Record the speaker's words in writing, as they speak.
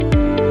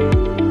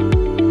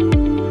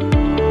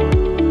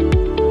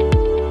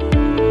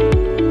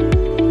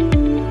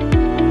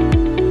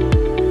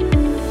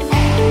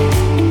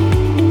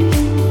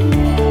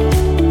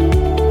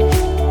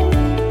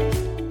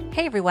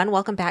everyone.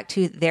 Welcome back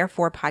to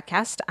Therefore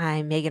Podcast.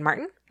 I'm Megan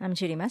Martin. I'm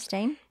Judy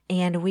Mustaine.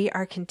 And we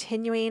are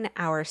continuing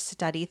our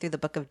study through the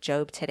book of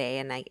Job today.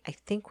 And I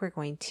think we're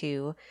going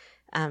to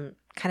kind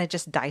of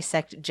just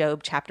dissect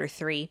Job chapter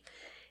 3.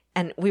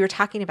 And we were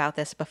talking about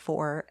this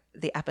before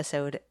the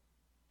episode,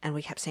 and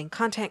we kept saying,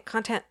 content,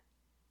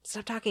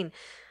 stop talking.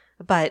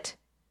 But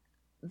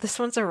this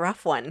one's a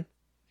rough one,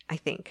 I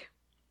think.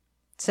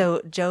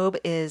 So Job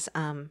is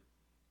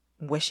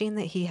wishing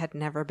that he had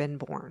never been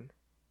born.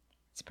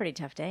 It's a pretty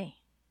tough day.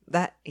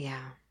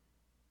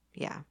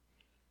 Yeah.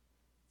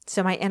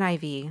 So my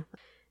NIV,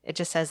 it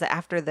just says that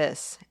after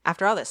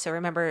all this, so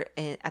remember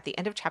at the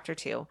end of chapter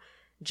 2,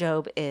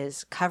 Job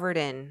is covered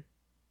in,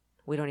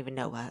 we don't even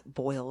know what,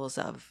 boils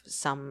of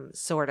some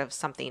sort of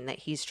something that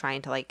he's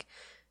trying to like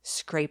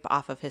scrape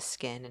off of his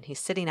skin. And he's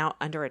sitting out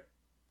under a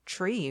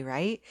tree,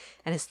 right?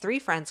 And his 3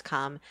 friends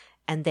come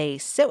and they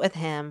sit with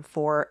him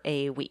for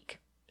a week,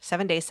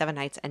 7 days, 7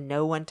 nights, and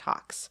no one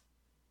talks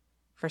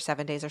for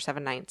 7 days or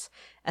 7 nights.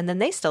 And then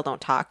they still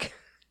don't talk.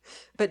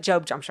 But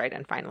Job jumps right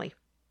in finally.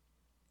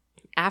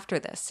 After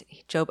this,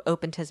 Job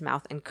opened his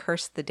mouth and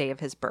cursed the day of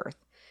his birth.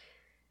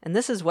 And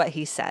this is what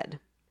he said.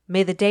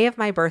 May the day of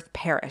my birth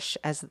perish,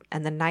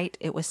 and the night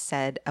it was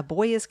said, a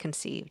boy is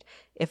conceived.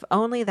 If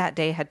only that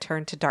day had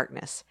turned to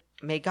darkness.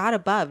 May God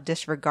above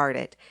disregard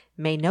it.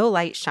 May no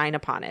light shine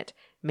upon it.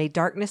 May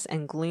darkness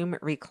and gloom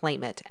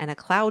reclaim it, and a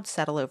cloud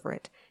settle over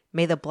it.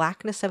 May the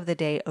blackness of the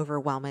day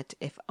overwhelm it.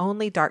 If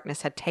only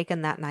darkness had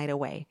taken that night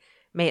away.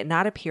 May it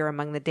not appear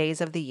among the days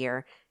of the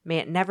year. May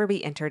it never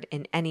be entered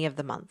in any of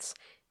the months.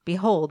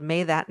 Behold,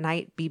 may that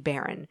night be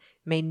barren.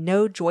 May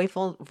no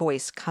joyful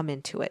voice come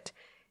into it.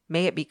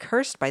 May it be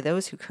cursed by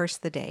those who curse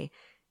the day,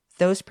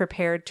 those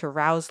prepared to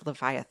rouse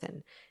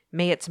Leviathan.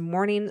 May its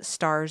morning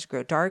stars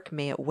grow dark.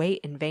 May it wait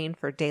in vain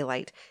for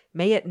daylight.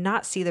 May it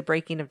not see the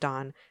breaking of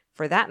dawn.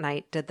 For that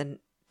night did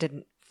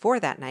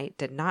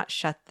not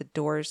shut the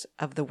doors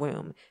of the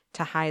womb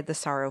to hide the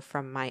sorrow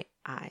from my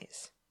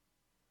eyes.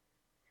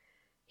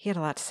 He had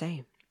a lot to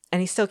say,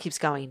 and he still keeps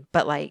going.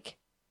 But like,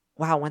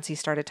 wow! Once he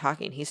started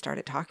talking,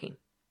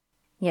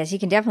 Yes, you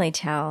can definitely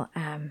tell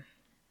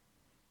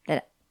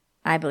that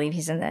I believe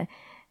he's in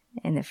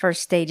the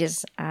first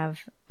stages of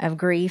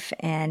grief,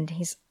 and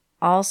he's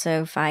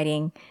also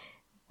fighting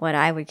what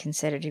I would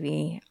consider to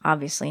be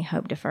obviously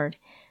hope deferred.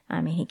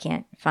 I mean, he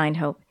can't find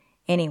hope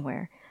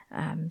anywhere.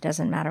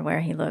 Doesn't matter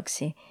where he looks.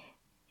 He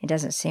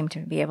doesn't seem to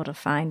be able to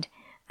find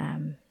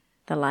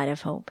the light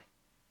of hope.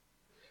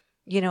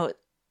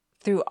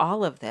 Through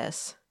all of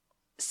this,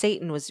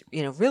 Satan was,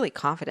 really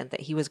confident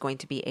that he was going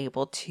to be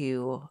able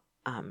to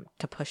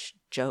push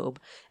Job.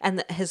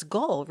 And his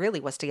goal really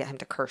was to get him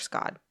to curse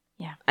God.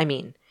 Yeah. I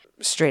mean,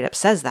 straight up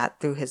says that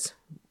through his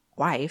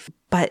wife.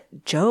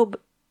 But Job,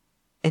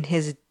 in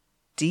his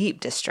deep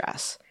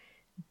distress,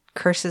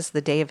 curses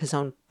the day of his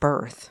own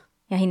birth.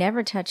 Yeah, he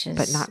never touches.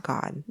 But not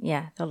God.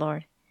 Yeah, the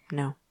Lord.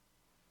 No.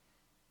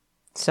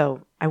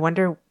 So I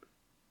wonder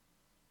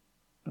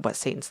what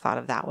Satan's thought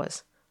of that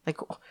was. Like,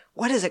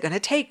 what is it going to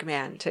take,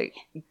 man, to,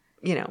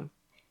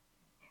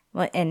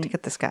 well, and to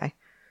get this guy?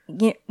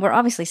 We're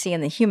obviously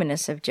seeing the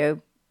humanness of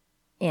Job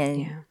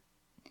in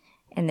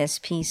this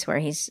piece where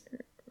he's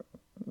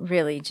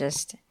really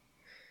just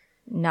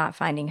not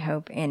finding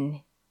hope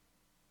in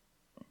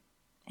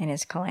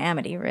his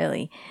calamity,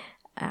 really.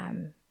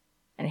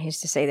 And who's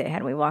to say that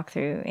had we walked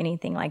through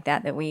anything like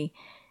that,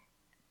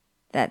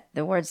 that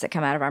the words that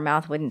come out of our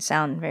mouth wouldn't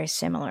sound very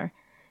similar.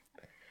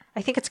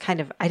 I think it's kind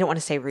of, I don't want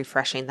to say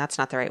refreshing, that's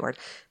not the right word,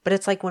 but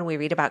it's like when we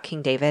read about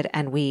King David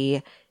and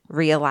we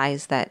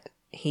realize that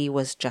he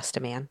was just a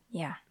man.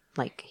 Yeah.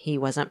 Like he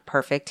wasn't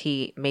perfect.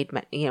 He made,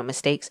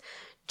 mistakes.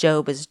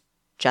 Job is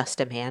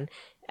just a man.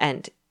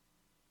 And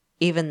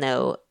even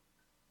though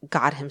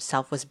God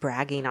himself was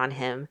bragging on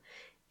him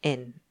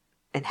in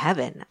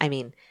heaven, I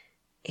mean,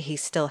 he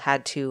still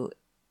had to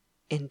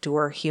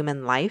endure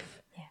human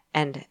life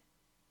and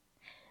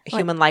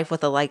human life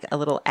with a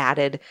little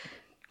added,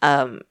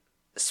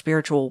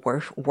 spiritual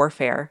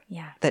warfare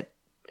that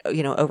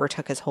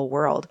overtook his whole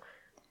world.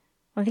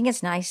 Well, I think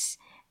it's nice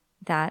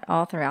that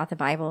all throughout the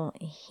Bible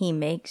he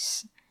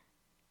makes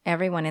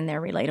everyone in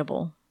there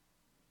relatable.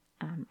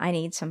 I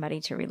need somebody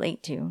to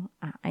relate to.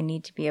 I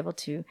need to be able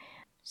to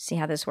see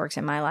how this works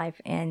in my life.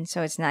 And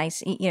so it's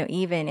nice,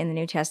 even in the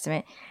New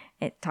Testament,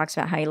 it talks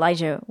about how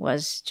Elijah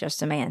was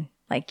just a man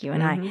like you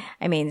and I.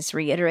 I mean, it's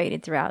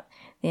reiterated throughout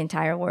the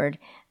entire word.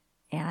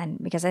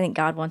 And because I think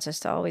God wants us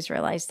to always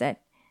realize that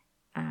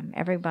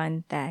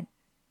everyone that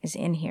is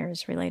in here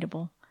is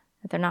relatable,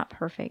 that they're not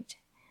perfect,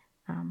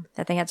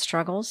 that they had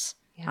struggles,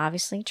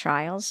 obviously,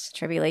 trials,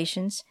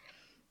 tribulations,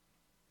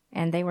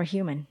 and they were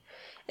human.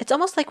 It's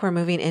almost like we're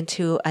moving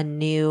into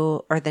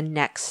the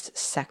next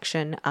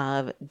section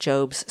of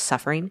Job's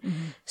suffering.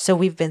 Mm-hmm. So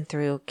we've been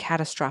through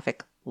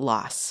catastrophic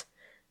loss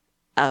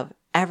of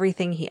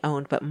everything he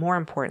owned, but more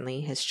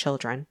importantly, his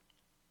children,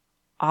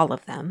 all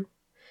of them.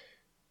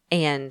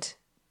 And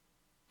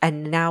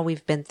now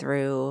we've been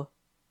through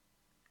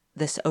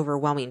this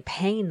overwhelming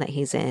pain that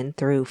he's in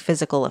through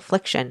physical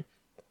affliction.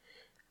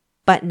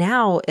 But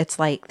now it's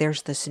like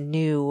there's this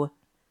new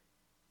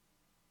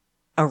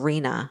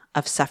arena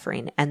of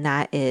suffering, and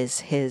that is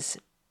his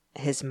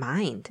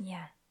mind.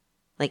 Yeah.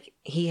 Like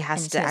he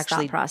has And to his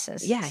actually thought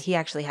process. Yeah, he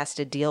actually has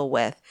to deal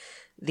with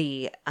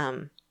the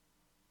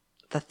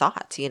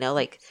thoughts,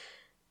 like,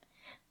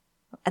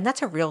 and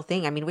that's a real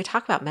thing. I mean, we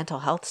talk about mental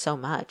health so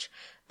much,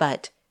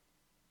 but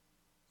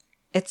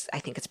I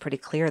think it's pretty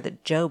clear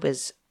that Job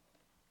is,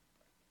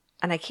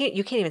 and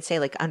you can't even say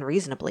like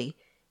unreasonably,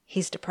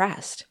 he's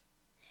depressed.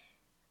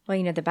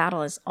 Well, the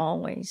battle is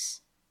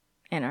always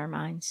in our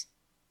minds.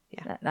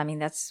 Yeah.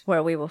 That's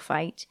where we will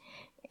fight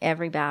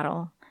every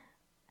battle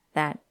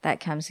that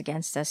comes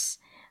against us.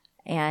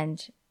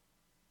 And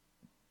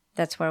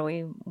that's where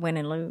we win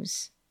and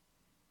lose,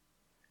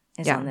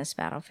 is on this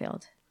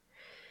battlefield.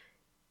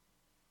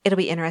 It'll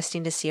be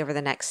interesting to see over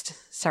the next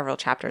several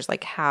chapters,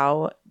 like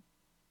how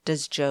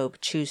does Job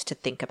choose to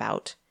think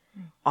about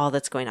all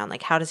that's going on?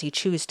 Like how does he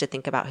choose to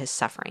think about his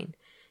suffering?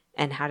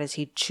 And how does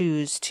he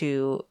choose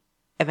to,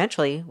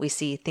 eventually we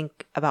see,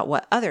 think about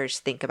what others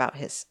think about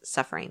his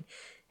suffering?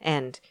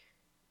 And,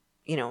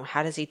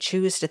 how does he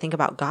choose to think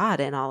about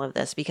God in all of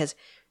this? Because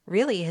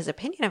really his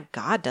opinion of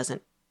God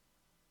doesn't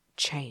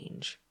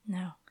change.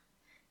 No.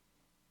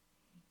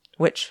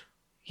 Which,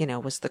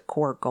 was the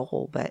core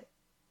goal, but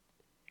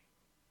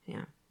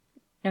yeah.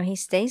 No, he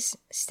stays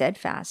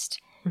steadfast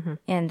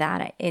in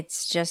that.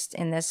 It's just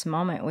in this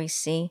moment we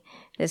see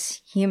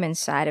this human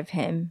side of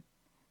him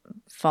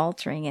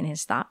faltering in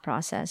his thought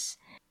process.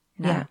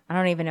 And Yeah. I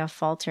don't even know if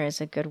falter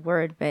is a good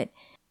word, but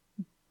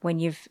when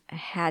you've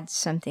had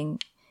something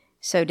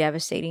so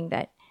devastating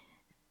that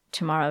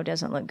tomorrow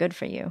doesn't look good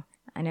for you,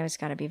 I know it's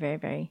got to be very,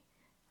 very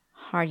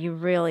hard. You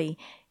really,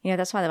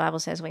 that's why the Bible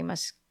says we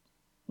must,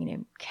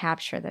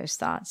 capture those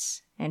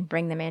thoughts and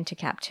bring them into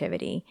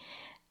captivity,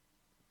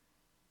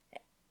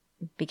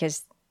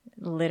 because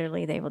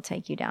literally they will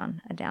take you down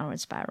a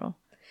downward spiral.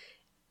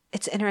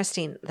 It's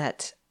interesting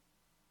that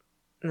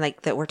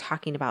we're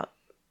talking about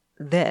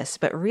this,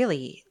 but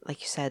really, like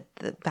you said,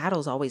 the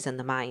battle's always in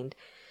the mind.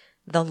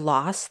 The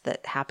loss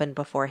that happened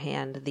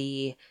beforehand,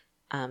 the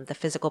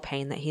physical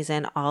pain that he's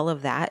in, all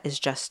of that is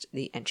just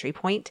the entry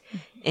point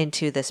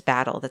into this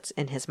battle that's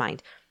in his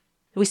mind.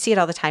 We see it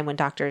all the time when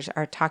doctors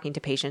are talking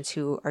to patients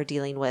who are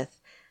dealing with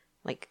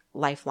like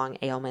lifelong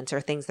ailments or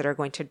things that are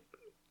going to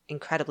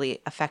incredibly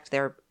affect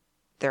their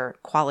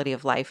quality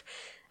of life.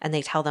 And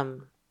they tell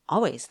them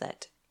always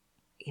that,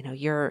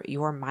 your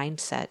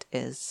mindset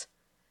is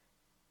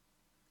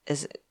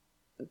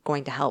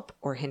going to help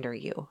or hinder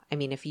you. I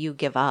mean, if you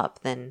give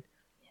up, then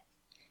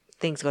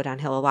things go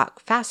downhill a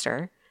lot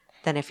faster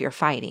than if you're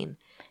fighting.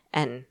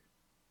 And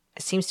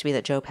it seems to be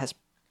that Job has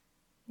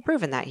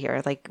proven that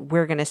here. Like,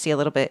 we're going to see a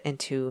little bit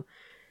into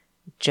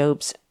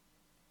Job's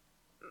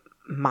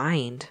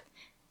mind.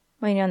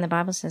 Well, and the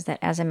Bible says that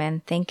as a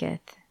man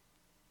thinketh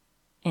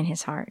in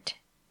his heart,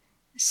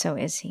 so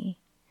is he.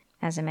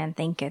 As a man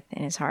thinketh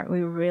in his heart.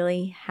 We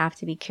really have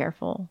to be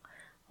careful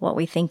what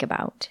we think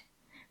about.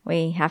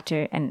 We have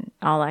to, in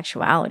all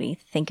actuality,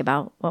 think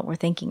about what we're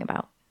thinking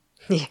about.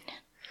 Yeah.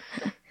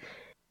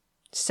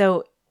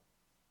 So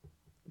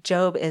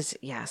Job is,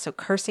 so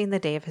cursing the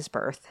day of his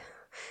birth.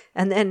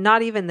 And then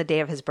not even the day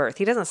of his birth.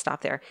 He doesn't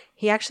stop there.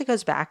 He actually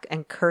goes back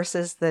and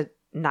curses the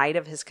night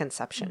of his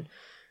conception.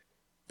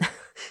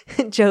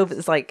 Job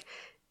is like,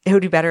 it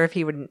would be better if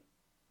he would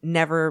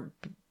never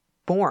be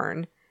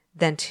born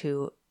than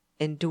to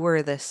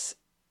endure this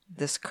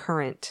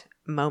current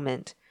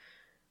moment.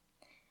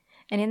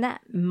 And in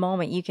that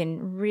moment, you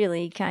can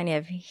really kind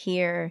of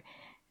hear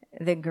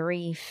the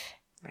grief,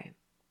 right?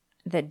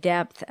 The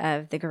depth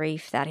of the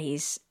grief that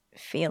he's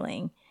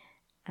feeling,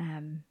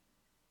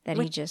 that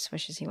he just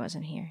wishes he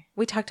wasn't here.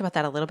 We talked about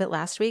that a little bit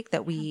last week,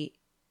 that we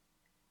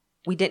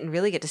didn't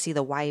really get to see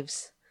the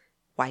wife's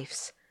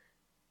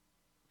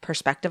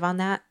perspective on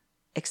that,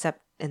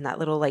 except in that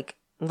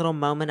little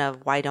moment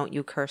of why don't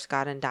you curse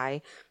God and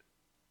die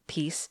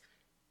piece.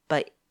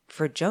 But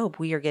for Job,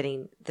 we are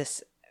getting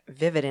this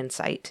vivid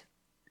insight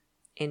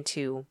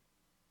into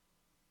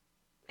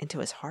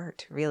his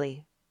heart,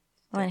 really.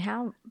 Well, and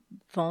how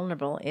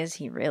vulnerable is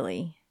he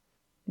really,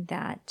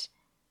 that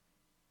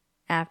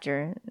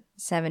after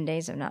 7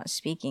 days of not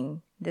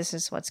speaking, this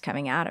is what's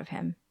coming out of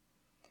him?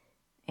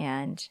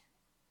 And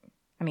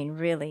I mean,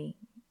 really,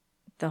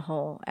 the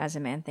whole, as a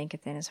man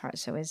thinketh in his heart,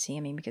 so is he.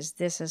 I mean, because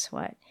this is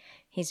what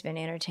he's been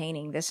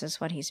entertaining. This is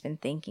what he's been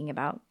thinking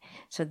about.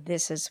 So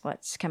this is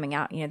what's coming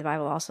out. The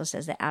Bible also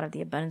says that out of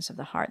the abundance of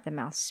the heart, the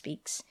mouth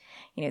speaks.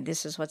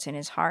 This is what's in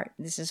his heart.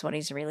 This is what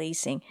he's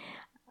releasing.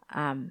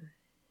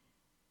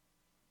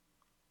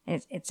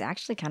 It's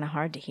actually kind of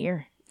hard to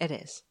hear. It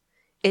is.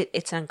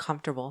 It's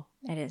uncomfortable.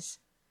 It is.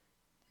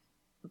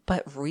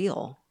 But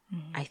real,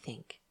 I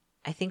think.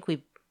 I think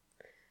we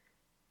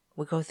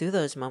go through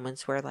those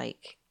moments where,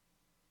 like,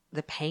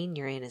 the pain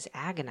you're in is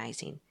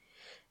agonizing.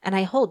 And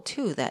I hold,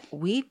 too, that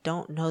we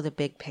don't know the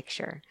big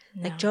picture.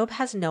 No. Like, Job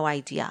has no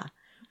idea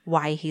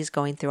why he's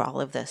going through all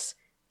of this.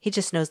 He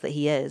just knows that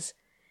he is.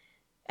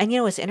 And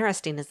what's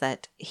interesting is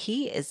that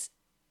he is,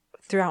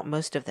 throughout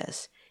most of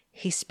this,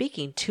 he's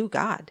speaking to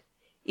God.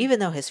 Even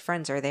though his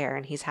friends are there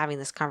and he's having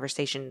this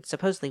conversation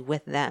supposedly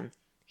with them,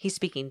 he's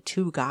speaking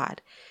to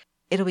God.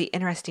 It'll be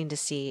interesting to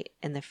see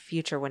in the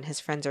future when his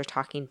friends are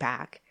talking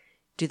back.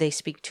 Do they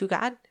speak to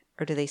God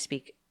or do they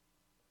speak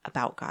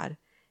about God?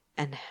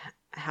 And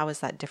how is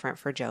that different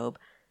for Job?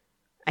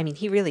 I mean,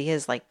 he really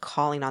is like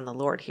calling on the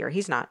Lord here.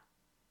 He's not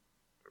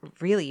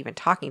really even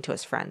talking to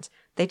his friends.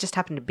 They just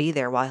happen to be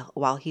there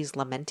while he's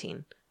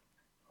lamenting.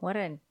 What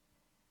an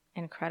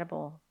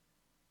incredible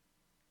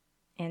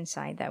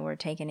insight that we're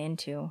taken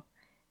into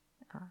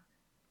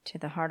to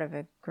the heart of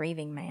a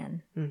grieving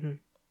man. Mm-hmm.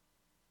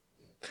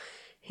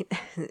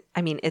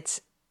 I mean,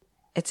 it's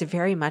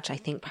very much, I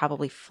think,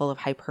 probably full of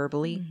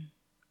hyperbole. Mm-hmm.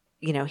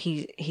 You know,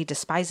 he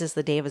despises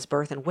the day of his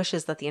birth and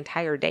wishes that the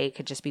entire day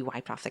could just be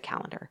wiped off the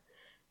calendar.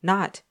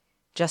 Not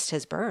just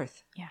his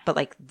birth, but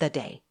like the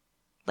day.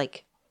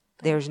 Like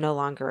there's no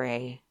longer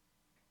a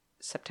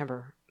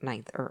September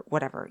 9th or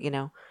whatever, you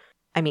know?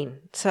 I mean,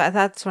 so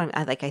that's what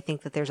I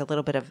think that there's a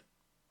little bit of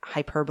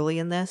hyperbole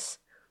in this,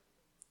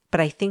 but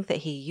I think that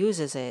he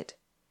uses it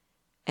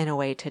in a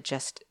way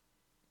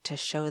to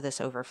show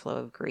this overflow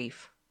of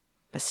grief,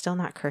 but still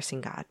not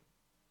cursing God.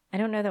 I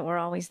don't know that we're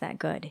always that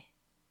good.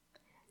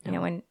 No. You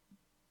know, when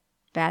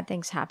bad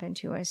things happen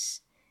to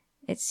us,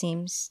 it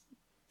seems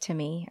to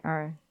me,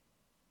 or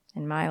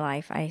in my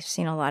life, I've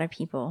seen a lot of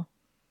people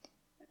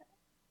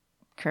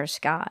curse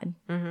God,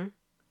 mm-hmm.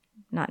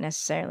 not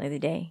necessarily the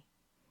day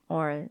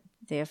or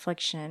the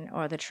affliction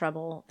or the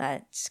trouble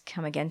that's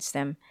come against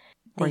them.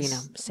 Or,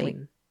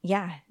 Satan.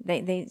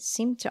 They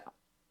seem to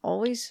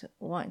always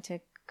want to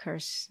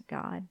curse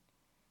God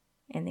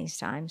in these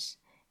times.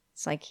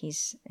 It's like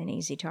he's an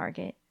easy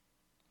target.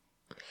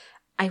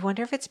 I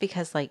wonder if it's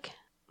because like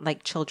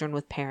children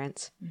with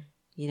parents,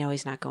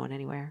 he's not going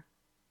anywhere.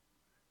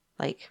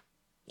 Like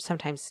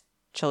sometimes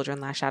children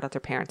lash out at their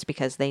parents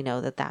because they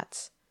know that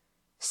that's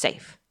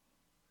safe.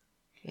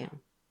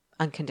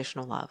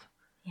 Unconditional love.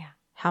 Yeah.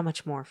 How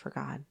much more for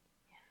God?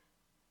 Yeah.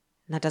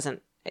 And that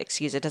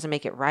doesn't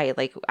make it right.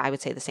 Like I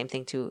would say the same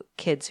thing to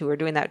kids who are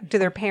doing that to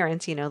their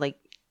parents, right.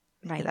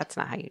 That's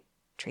not how you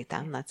treat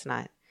them. That's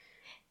not,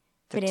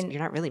 you're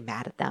not really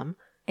mad at them.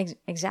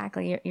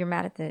 Exactly. You're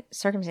mad at the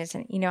circumstance.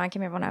 And, I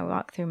can remember when I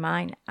walked through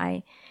mine,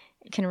 I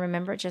can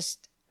remember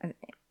just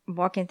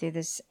walking through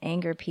this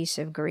anger piece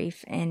of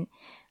grief. And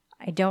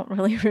I don't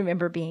really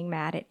remember being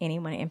mad at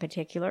anyone in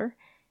particular.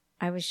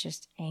 I was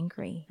just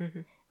angry.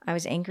 Mm-hmm. I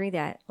was angry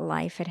that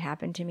life had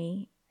happened to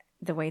me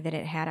the way that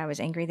it had. I was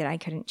angry that I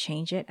couldn't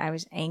change it. I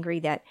was angry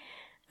that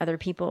other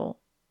people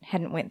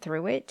hadn't went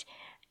through it.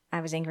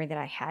 I was angry that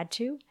I had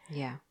to.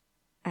 Yeah.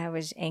 I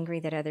was angry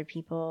that other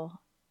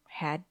people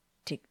had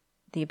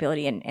the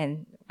ability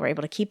and were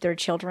able to keep their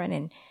children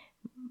and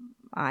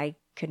I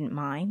couldn't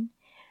mine.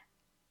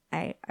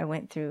 I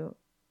went through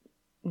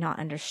not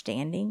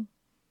understanding.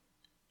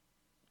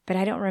 But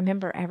I don't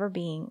remember ever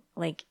being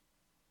like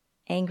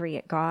angry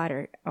at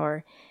God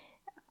or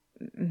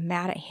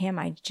mad at him.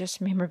 I just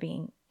remember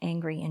being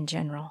angry in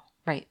general.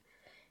 Right.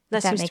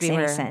 That makes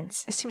any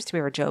sense. It seems to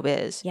be where Job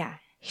is. Yeah.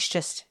 He's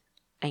just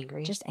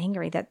angry. Just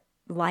angry that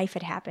life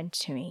had happened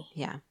to me.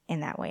 Yeah. In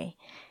that way.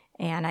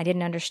 And I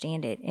didn't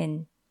understand it.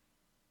 And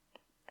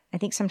I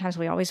think sometimes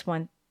we always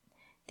want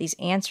these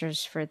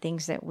answers for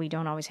things that we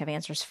don't always have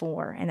answers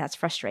for. And that's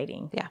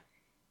frustrating. Yeah.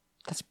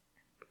 That's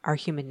our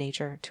human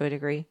nature to a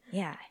degree.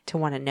 Yeah. To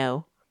want to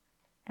know.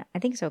 I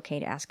think it's okay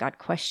to ask God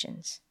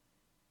questions.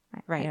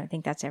 Right. I don't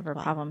think that's ever a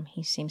problem.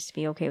 He seems to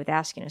be okay with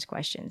asking us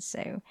questions.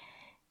 So,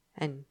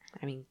 and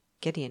I mean,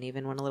 Gideon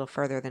even went a little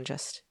further than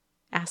just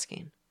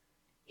asking.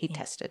 He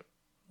tested.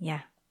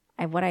 Yeah.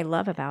 And what I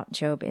love about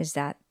Job is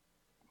that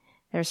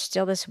there's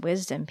still this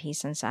wisdom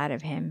piece inside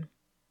of him.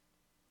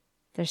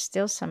 There's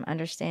still some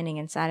understanding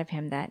inside of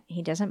him that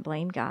he doesn't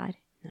blame God.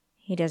 No.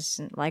 He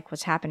doesn't like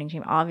what's happening to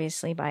him,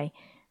 obviously, by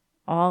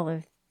all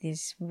of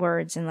these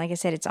words. And like I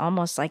said, it's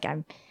almost like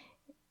I'm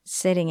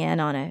sitting in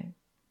on a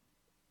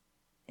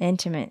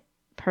intimate,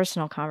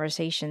 personal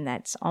conversation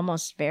that's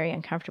almost very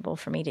uncomfortable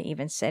for me to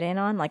even sit in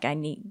on. Like I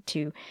need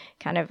to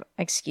kind of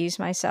excuse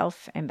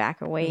myself and back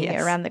away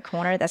around the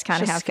corner. That's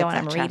kind of how I feel when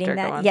I'm reading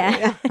that.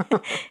 Yeah.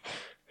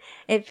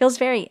 It feels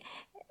very,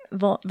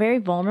 very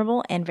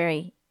vulnerable and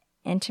very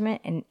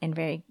intimate and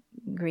very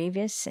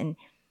grievous. And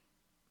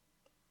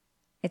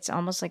it's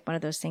almost like one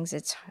of those things.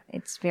 It's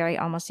very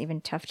almost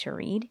even tough to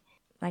read.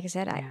 Like I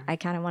said, I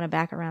kind of want to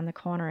back around the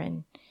corner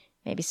and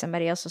maybe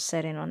somebody else will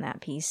sit in on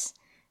that piece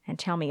and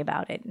tell me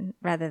about it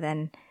rather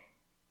than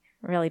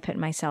really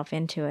putting myself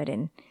into it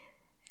and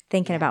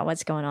thinking about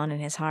what's going on in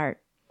his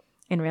heart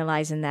and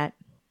realizing that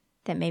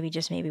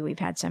maybe we've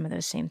had some of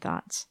those same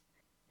thoughts.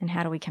 And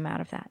how do we come out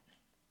of that?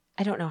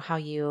 I don't know how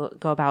you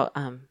go about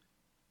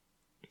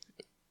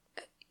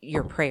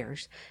your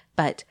prayers,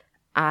 but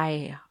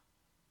I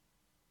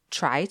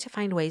try to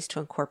find ways to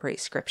incorporate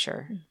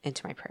scripture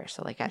into my prayers.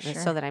 So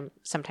so that I'm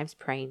sometimes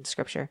praying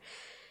scripture.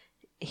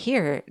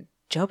 Here,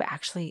 Job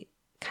actually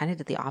kind of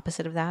did the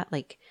opposite of that.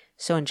 Like,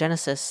 so in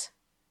Genesis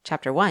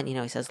chapter 1,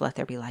 he says, let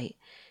there be light.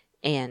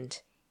 And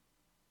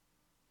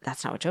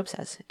that's not what Job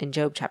says. In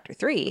Job chapter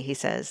 3, he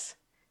says,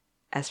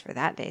 as for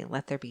that day,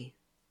 let there be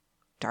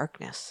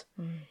darkness.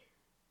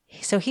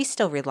 So he's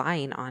still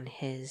relying on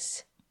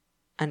his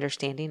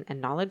understanding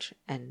and knowledge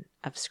and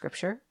of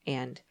Scripture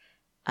and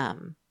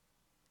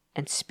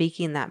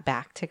speaking that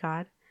back to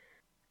God.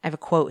 I have a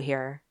quote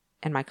here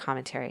in my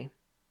commentary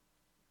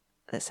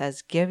that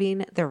says,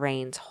 giving the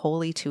reins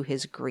wholly to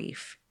his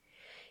grief,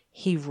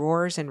 he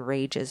roars and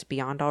rages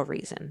beyond all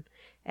reason,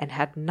 and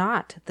had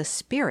not the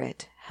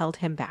Spirit held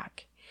him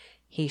back,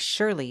 he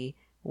surely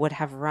would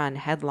have run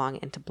headlong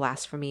into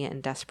blasphemy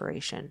and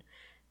desperation,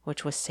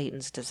 which was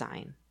Satan's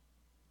design.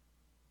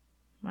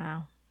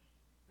 Wow.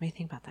 What do you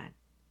think about that?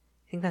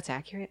 You think that's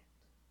accurate?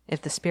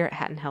 If the Spirit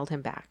hadn't held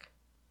him back?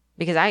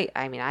 Because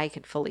I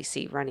could fully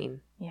see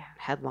running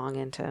headlong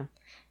into...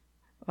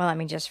 Well, I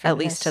mean, just for at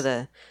least to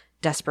the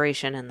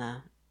desperation and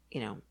the,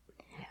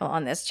 Well,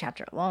 on this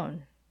chapter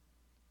alone,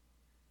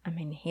 I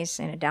mean, he's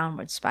in a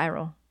downward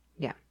spiral.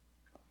 Yeah.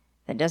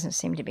 That doesn't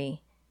seem to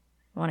be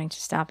wanting to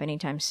stop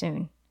anytime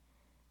soon.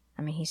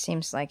 I mean, he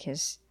seems like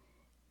his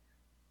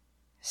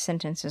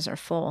sentences are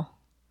full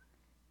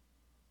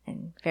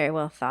and very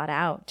well thought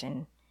out.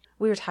 And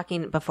we were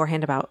talking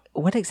beforehand about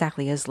what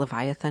exactly is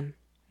Leviathan.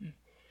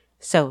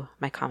 So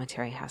my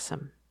commentary has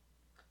some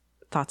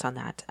thoughts on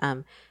that.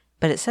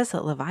 But it says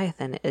that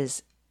Leviathan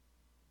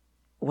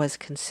was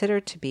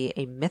considered to be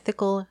a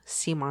mythical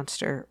sea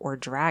monster or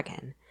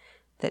dragon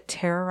that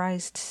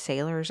terrorized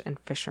sailors and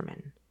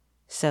fishermen.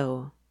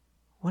 So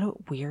what a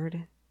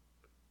weird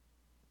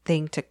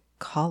thing to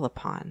call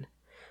upon.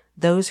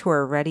 Those who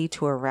are ready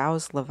to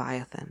arouse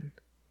Leviathan.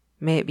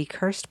 May it be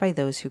cursed by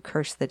those who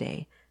curse the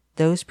day,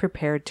 those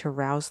prepared to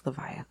rouse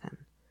Leviathan.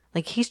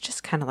 Like, he's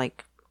just kind of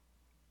like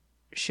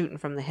shooting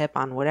from the hip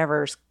on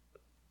whatever's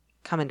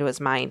coming to his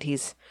mind.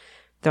 He's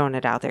throwing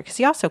it out there. Because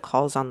he also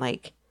calls on,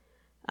 like,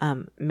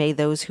 may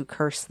those who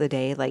curse the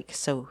day, like,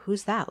 so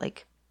who's that?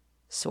 Like,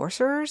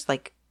 sorcerers?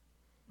 Like,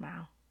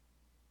 wow.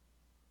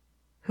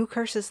 Who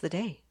curses the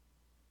day?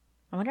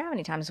 I wonder how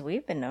many times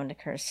we've been known to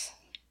curse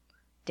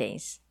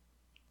days.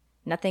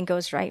 Nothing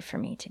goes right for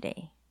me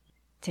today.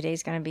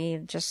 Today's going to be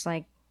just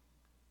like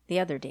the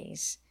other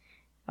days.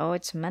 Oh,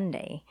 it's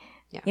Monday.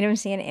 Yeah. You know what I'm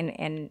saying?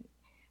 And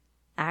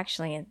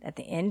actually, at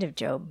the end of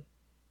Job,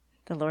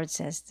 the Lord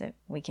says that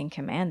we can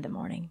command the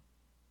morning.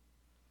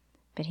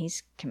 But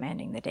he's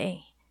commanding the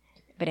day,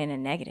 but in a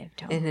negative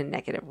tone. In a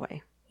negative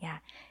way. Yeah.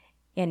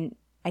 And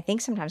I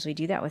think sometimes we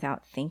do that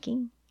without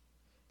thinking.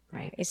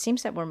 Right. It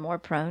seems that we're more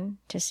prone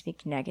to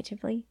speak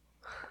negatively.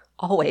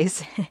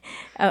 Always.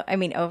 I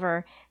mean,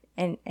 over,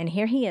 and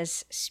here he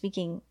is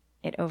speaking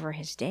it over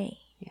his day.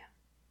 Yeah.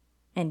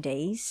 And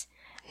days.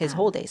 His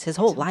whole days, his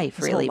whole life,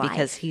 his really, whole life.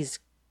 because he's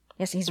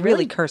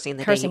really cursing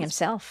the day cursing he was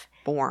himself.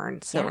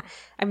 born. So, Yeah.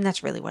 I mean,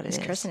 that's really what He's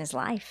it is. cursing his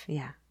life.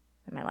 Yeah.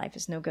 My life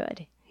is no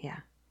good. Yeah.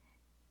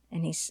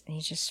 And he's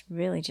just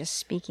really just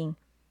speaking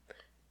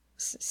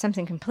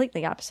something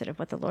completely opposite of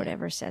what the Lord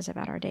ever says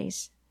about our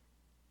days.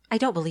 I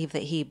don't believe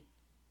that he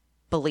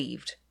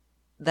believed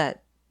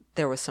that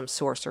there was some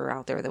sorcerer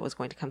out there that was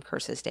going to come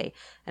curse his day.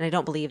 And I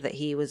don't believe that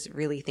he was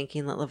really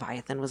thinking that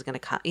Leviathan was going to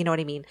come. You know what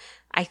I mean?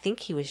 I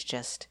think he was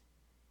just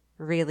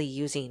really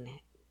using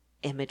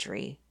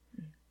imagery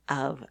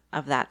of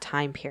that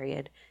time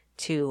period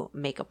to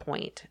make a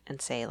point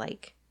and say,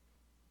 like,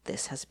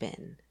 this has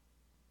been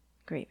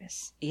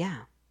Grievous.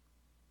 Yeah.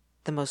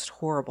 The most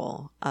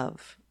horrible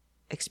of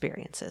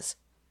experiences.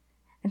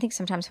 I think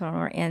sometimes when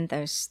we're in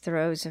those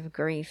throes of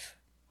grief,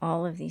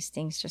 all of these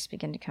things just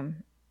begin to come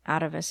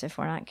out of us if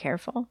we're not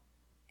careful.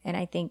 And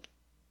I think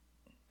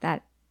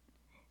that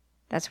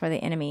that's where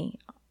the enemy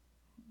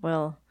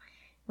will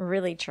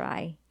really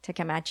try to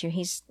come at you.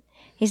 He's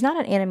not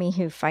an enemy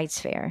who fights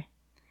fair.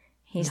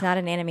 He's not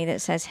an enemy that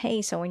says,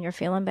 hey, so when you're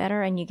feeling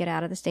better and you get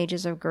out of the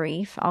stages of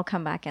grief, I'll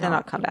come back and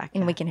I'll come back.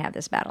 And we can have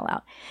this battle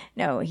out.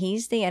 No,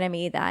 he's the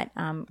enemy that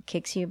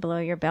kicks you below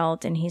your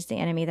belt, and he's the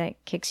enemy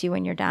that kicks you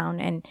when you're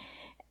down,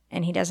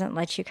 and he doesn't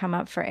let you come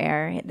up for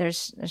air.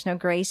 There's no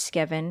grace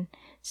given.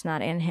 It's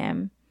not in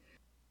him.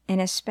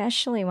 And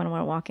especially when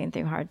we're walking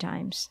through hard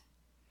times,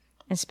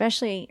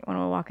 especially when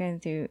we're walking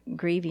through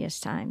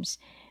grievous times,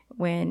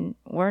 when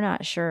we're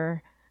not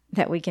sure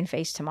that we can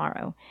face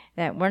tomorrow,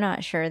 that we're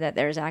not sure that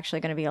there's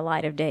actually going to be a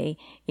light of day,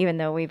 even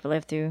though we've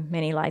lived through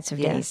many lights of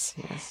days.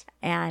 Yes.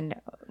 And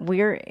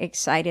we're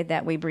excited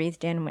that we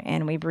breathed in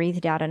and we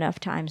breathed out enough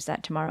times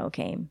that tomorrow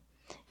came,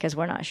 because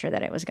we're not sure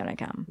that it was going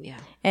to come. Yeah.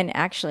 And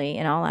actually,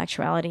 in all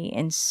actuality,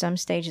 in some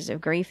stages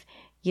of grief,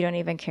 you don't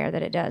even care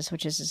that it does,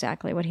 which is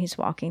exactly what he's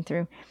walking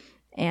through.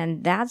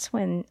 And that's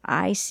when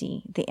I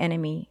see the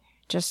enemy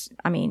just,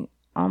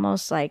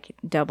 almost like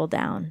double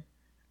down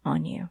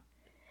on you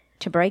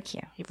to break you.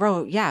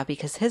 Yeah,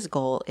 because his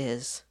goal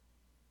is...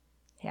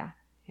 Yeah.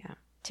 Yeah.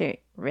 To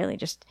really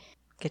just...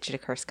 get you to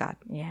curse God.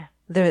 Yeah.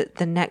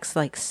 The next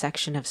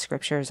section of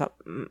scripture is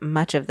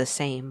much of the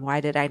same.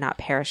 Why did I not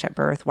perish at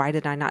birth? Why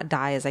did I not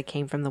die as I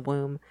came from the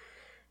womb?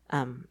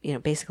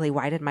 Basically,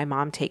 why did my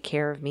mom take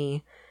care of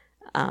me?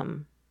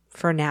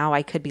 For now,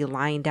 I could be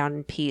lying down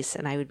in peace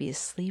and I would be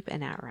asleep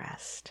and at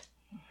rest.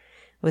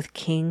 with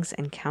kings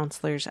and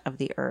counselors of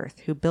the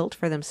earth, who built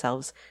for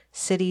themselves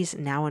cities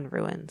now in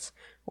ruins,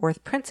 or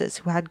with princes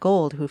who had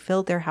gold, who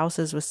filled their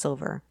houses with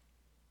silver.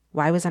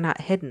 Why was I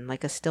not hidden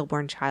like a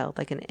stillborn child,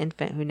 like an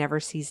infant who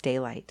never sees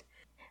daylight?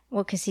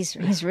 Well, because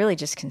he's really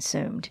just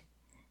consumed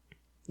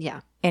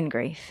Yeah. in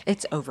grief.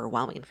 It's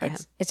overwhelming for him.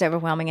 It's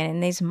overwhelming. And in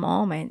these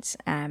moments,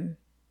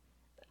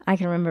 I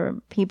can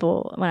remember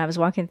people, when I was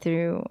walking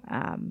through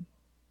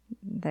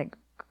that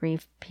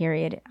grief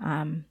period,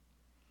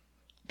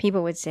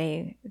 people would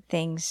say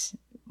things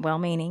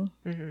well-meaning.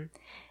 Mm-hmm.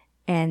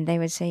 And they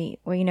would say,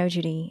 well, you know,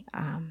 Judy,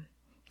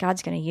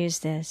 God's going to use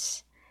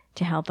this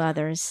to help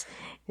others.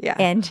 Yeah.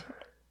 And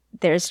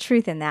there's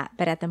truth in that.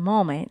 But at the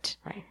moment,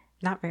 Right.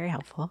 Not very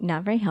helpful.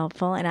 not very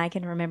helpful. And I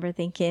can remember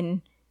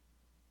thinking,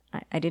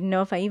 I didn't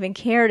know if I even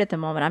cared at the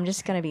moment. I'm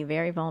just going to be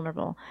very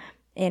vulnerable.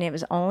 And it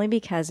was only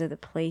because of the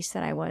place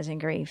that I was in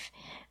grief.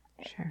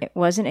 Sure. It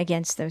wasn't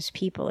against those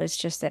people. It's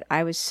just that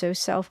I was so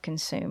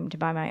self-consumed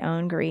by my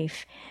own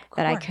grief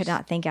that I could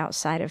not think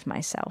outside of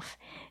myself.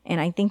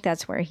 And I think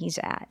that's where he's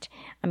at.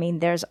 I mean,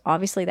 there's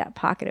obviously that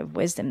pocket of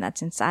wisdom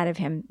that's inside of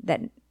him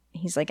that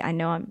he's like, I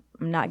know I'm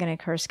not going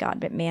to curse God,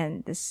 but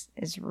man, this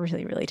is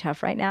really, really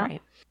tough right now.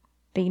 Right.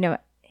 But, you know,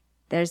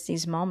 there's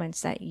these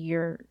moments that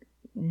you're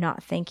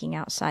not thinking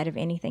outside of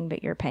anything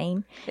but your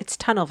pain. It's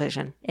tunnel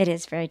vision. It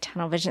is very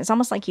tunnel vision. It's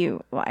almost like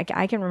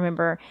I can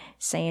remember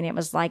saying it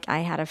was like I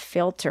had a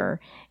filter,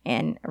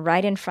 and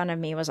right in front of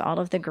me was all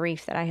of the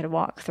grief that I had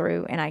walked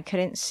through, and I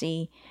couldn't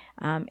see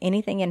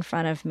anything in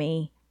front of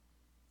me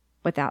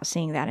without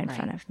seeing that in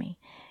front of me.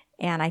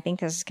 And I think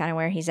this is kind of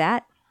where he's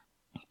at,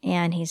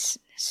 and he's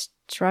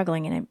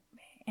struggling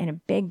in a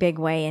big, big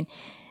way. And,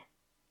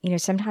 you know,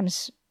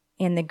 sometimes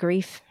in the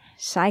grief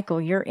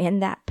cycle, you're in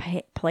that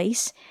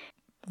place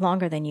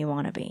longer than you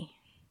want to be.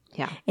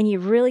 Yeah. And you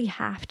really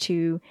have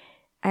to,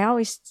 I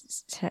always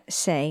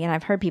say, and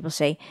I've heard people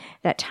say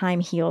that time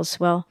heals.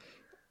 Well,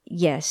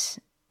 yes,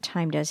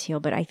 time does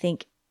heal, but I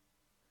think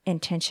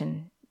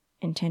intentionally,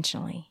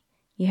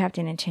 you have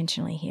to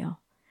intentionally heal.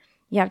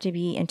 You have to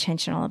be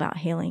intentional about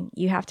healing.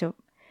 You have to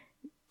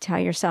tell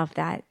yourself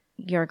that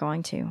you're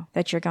going to be okay.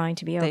 That you're going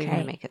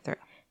to make it through.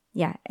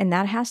 Yeah. And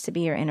that has to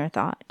be your inner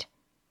thought.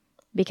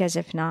 Because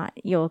if not,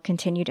 you'll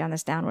continue down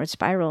this downward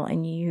spiral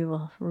and you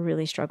will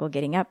really struggle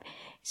getting up.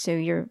 So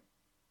your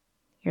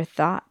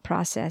thought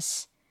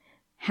process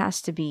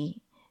has to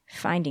be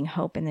finding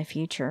hope in the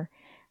future,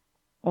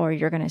 or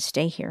you're going to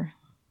stay here.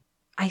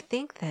 I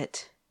think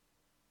that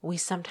we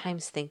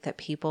sometimes think that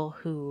people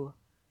who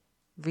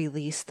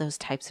release those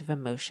types of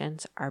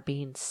emotions are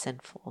being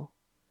sinful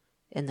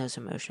in those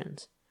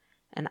emotions.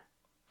 And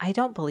I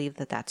don't believe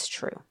that that's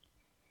true.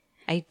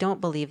 I don't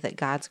believe that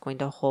God's going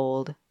to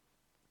hold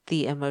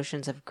the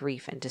emotions of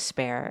grief and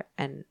despair,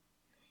 and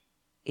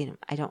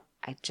I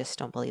just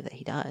don't believe that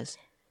he does.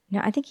 No,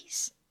 I think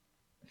he's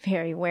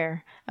very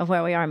aware of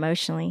where we are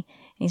emotionally.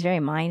 He's very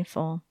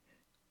mindful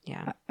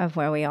of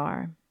where we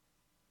are.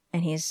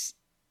 And he's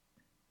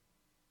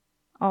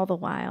all the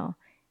while,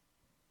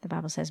 the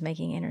Bible says,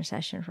 making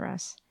intercession for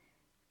us.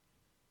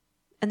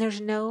 And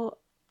there's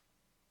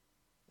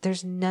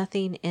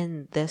nothing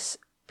in this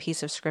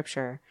piece of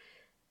scripture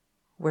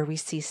where we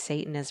see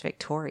Satan as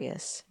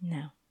victorious.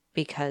 No.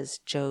 Because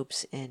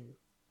Job's in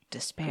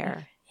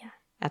despair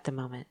at the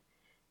moment.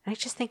 And I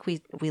just think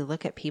we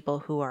look at people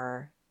who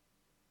are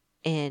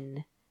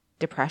in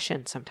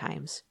depression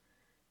sometimes,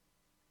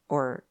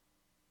 or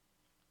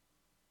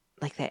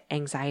like that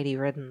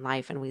anxiety-ridden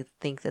life, and we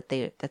think that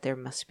there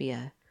must be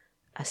a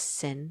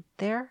sin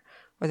there,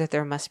 or that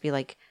there must be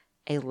like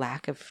a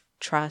lack of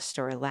trust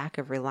or a lack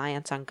of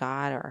reliance on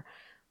God or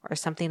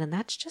something, and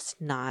that's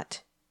just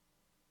not.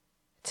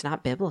 It's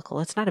not biblical.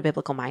 It's not a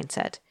biblical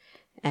mindset.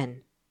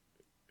 And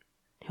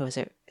who is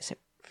it? Is it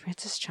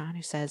Francis Chan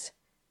who says,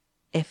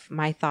 if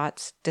my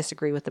thoughts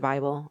disagree with the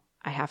Bible,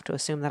 I have to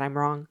assume that I'm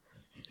wrong?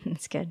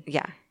 That's good.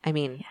 Yeah. I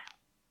mean,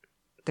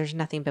 there's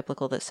nothing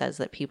biblical that says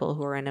that people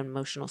who are in an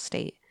emotional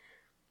state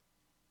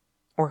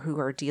or who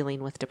are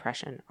dealing with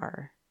depression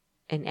are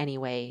in any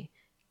way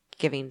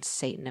giving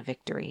Satan a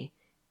victory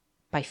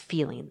by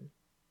feeling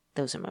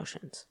those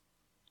emotions.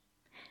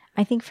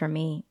 I think for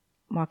me,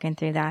 walking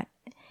through that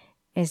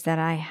is that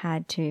I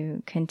had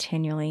to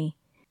continually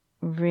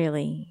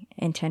really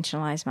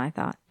intentionalize my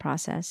thought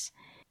process.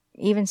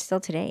 Even still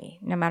today,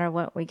 no matter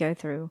what we go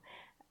through,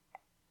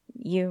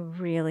 you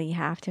really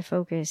have to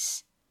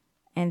focus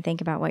and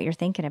think about what you're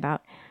thinking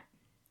about.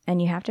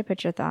 And you have to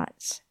put your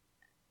thoughts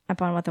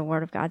upon what the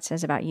Word of God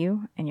says about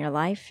you and your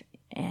life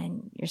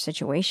and your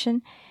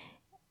situation,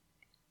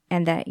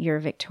 and that you're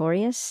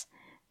victorious,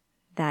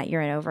 that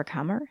you're an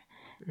overcomer,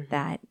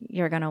 that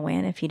you're going to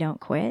win if you don't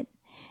quit,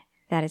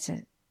 that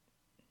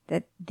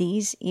that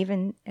these,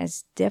 even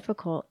as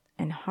difficult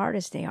and hard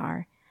as they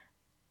are,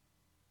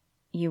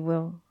 you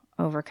will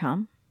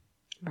overcome.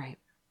 Right.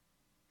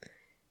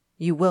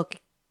 You will,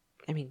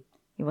 You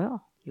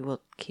will. You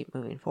will keep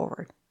moving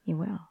forward. You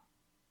will.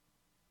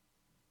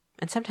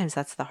 And sometimes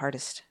that's the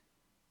hardest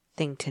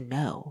thing to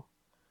know.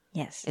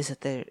 Yes. Is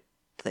that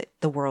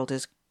the world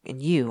is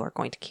you are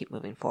going to keep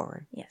moving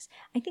forward. Yes.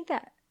 I think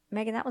that,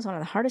 Megan, that was one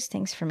of the hardest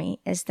things for me,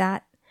 is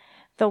that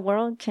the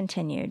world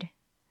continued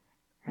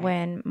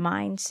when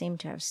mine seemed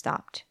to have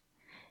stopped.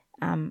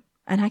 And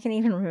I can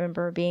even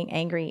remember being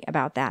angry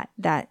about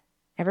that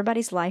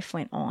everybody's life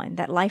went on,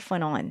 that life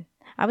went on.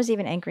 I was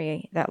even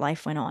angry that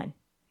life went on.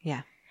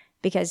 Yeah.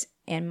 Because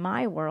in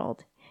my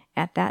world,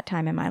 at that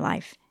time in my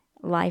life,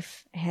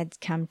 life had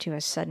come to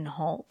a sudden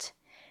halt,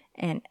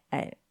 and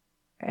a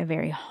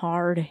very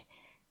hard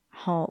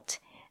halt,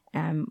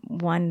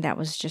 one that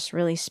was just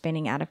really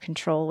spinning out of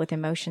control with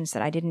emotions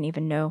that I didn't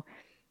even know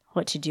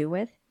what to do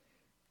with.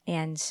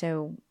 And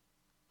so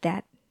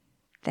that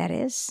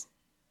is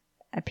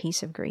a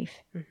piece of grief,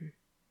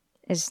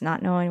 is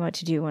not knowing what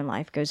to do when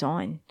life goes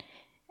on,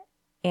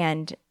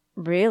 and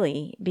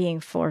really being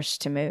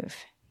forced to move.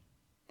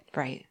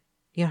 Right.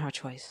 You don't have a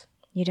choice.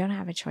 You don't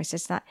have a choice.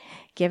 It's not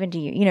given to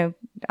you. You know,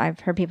 I've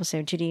heard people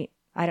say, Judy,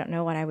 I don't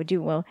know what I would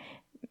do. Well,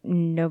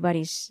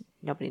 nobody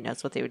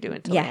knows what they would do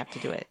until they have to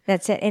do it.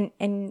 That's it.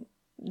 And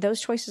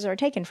those choices are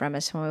taken from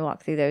us when we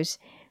walk through those.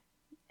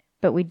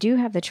 But we do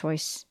have the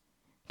choice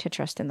to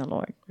trust in the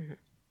Lord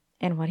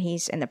and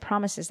and the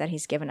promises that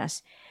he's given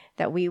us,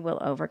 that we will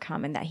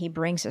overcome, and that he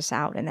brings us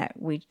out, and that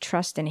we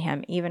trust in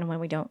him even when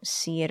we don't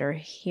see it or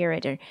hear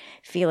it or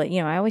feel it.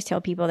 You know, I always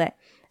tell people that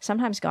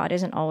sometimes God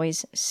isn't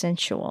always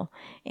sensual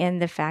in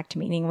the fact,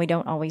 meaning we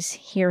don't always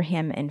hear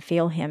him and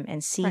feel him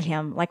and see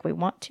him like we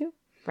want to.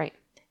 Right.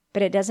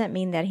 But it doesn't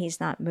mean that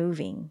he's not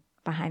moving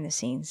behind the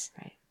scenes.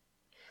 Right.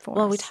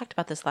 Well, we talked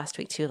about this last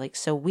week too. Like,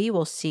 so we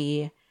will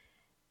see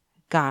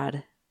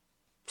God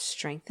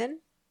strengthen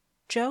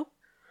Job.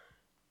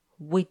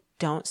 We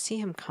don't see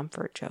him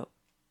comfort Job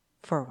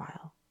for a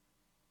while.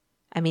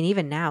 I mean,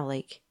 even now,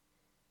 like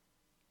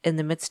in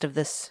the midst of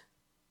this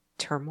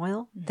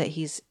turmoil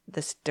this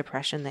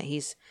depression that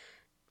he's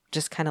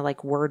just kind of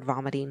like word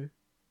vomiting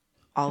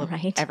all of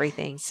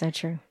everything. So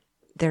true.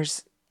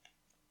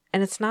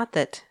 And it's not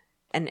that,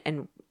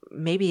 and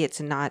maybe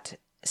it's not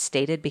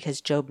stated because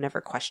Job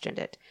never questioned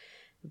it,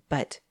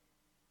 but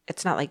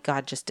it's not like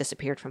God just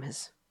disappeared from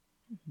his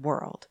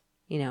world,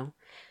 you know?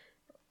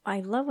 I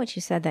love what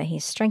you said, that he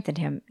strengthened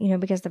him, you know,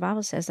 because the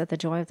Bible says that the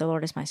joy of the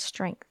Lord is my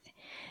strength.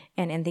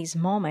 And in these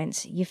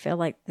moments, you feel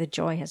like the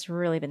joy has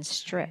really been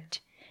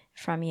stripped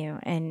from you.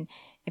 And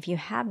if you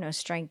have no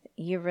strength,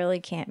 you really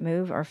can't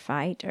move or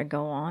fight or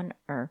go on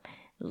or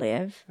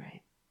live.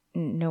 Right.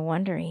 No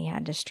wonder he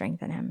had to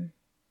strengthen him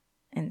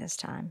in this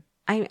time.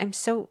 I'm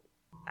so,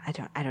 I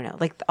don't know,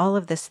 like all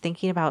of this,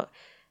 thinking about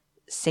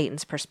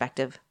Satan's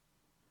perspective,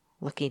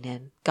 looking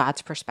in,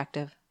 God's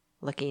perspective,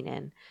 looking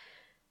in,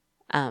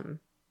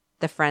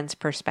 the friend's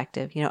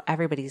perspective, you know,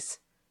 everybody's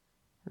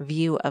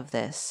view of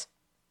this.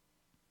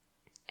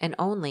 And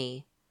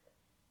only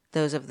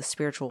those of the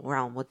spiritual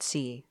realm would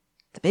see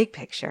the big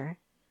picture,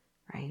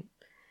 right?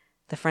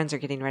 The friends are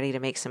getting ready to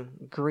make some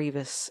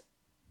grievous,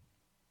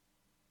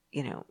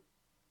 you know,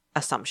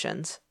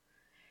 assumptions.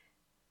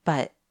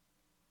 But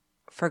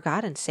for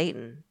God and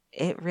Satan,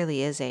 it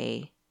really is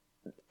and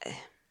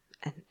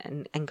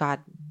God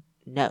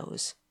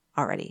knows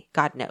already.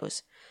 God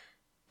knows.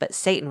 But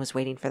Satan was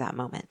waiting for that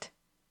moment.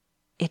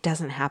 It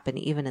doesn't happen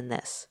even in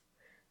this.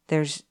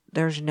 There's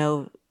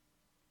no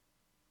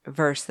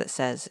verse that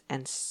says,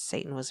 and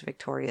Satan was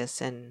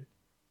victorious in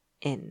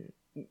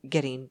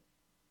getting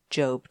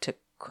Job to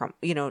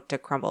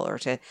crumble, or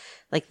to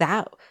like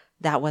that.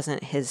 That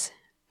wasn't his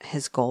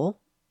goal,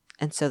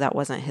 and so that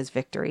wasn't his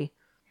victory.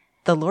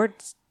 The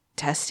Lord's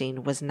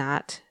testing was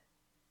not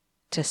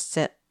to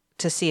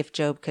see if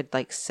Job could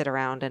like sit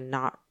around and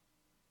not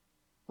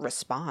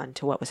respond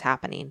to what was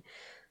happening.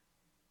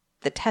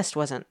 The test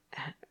wasn't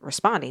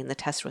responding. The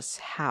test was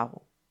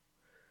how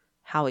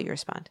will you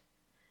respond?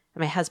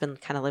 And my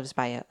husband kind of lives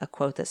by a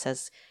quote that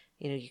says,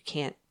 you know, you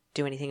can't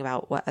do anything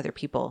about what other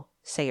people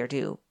say or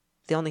do.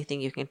 The only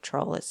thing you can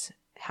control is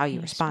how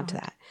you respond to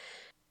that.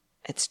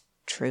 It's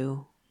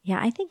true. Yeah,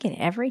 I think in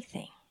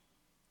everything.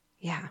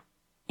 Yeah.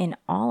 In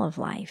all of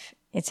life,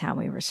 it's how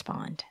we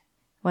respond.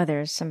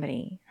 Whether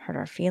somebody hurt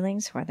our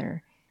feelings,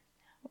 whether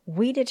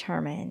we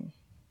determine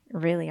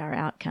really our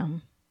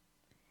outcome.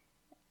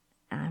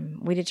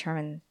 We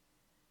determine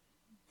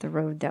the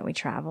road that we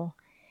travel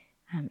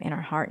in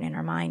our heart and in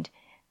our mind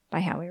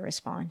by how we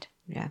respond.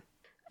 Yeah.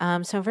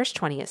 So in verse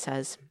 20 it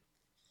says,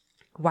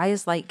 why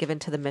is light given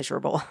to the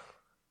miserable?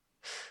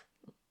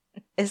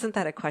 Isn't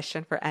that a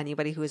question for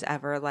anybody who's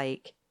ever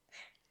like,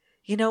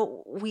 you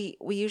know, we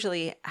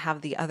usually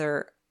have the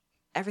other,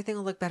 everything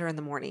will look better in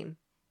the morning,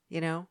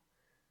 you know?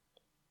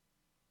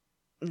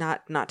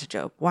 Not to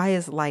Job. Why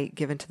is light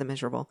given to the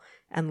miserable,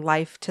 and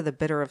life to the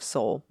bitter of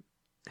soul,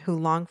 who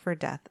long for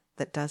death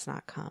that does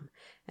not come,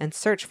 and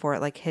search for it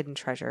like hidden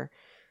treasure,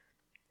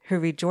 who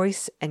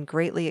rejoice and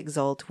greatly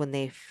exult when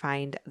they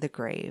find the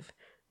grave?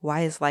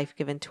 Why is life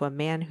given to a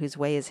man whose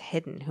way is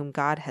hidden, whom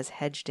God has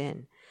hedged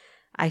in?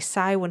 I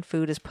sigh when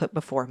food is put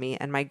before me,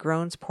 and my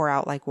groans pour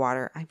out like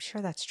water. I'm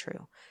sure that's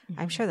true.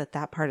 I'm sure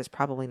that part is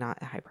probably not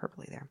a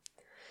hyperbole there.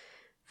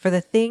 For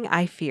the thing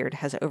I feared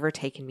has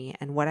overtaken me,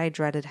 and what I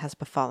dreaded has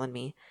befallen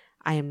me.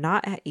 I am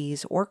not at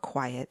ease or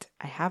quiet.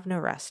 I have no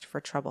rest, for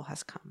trouble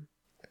has come.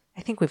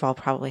 I think we've all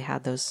probably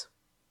had those.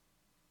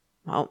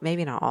 Well,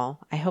 maybe not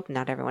all. I hope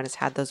not everyone has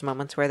had those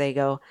moments where they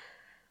go,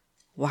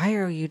 why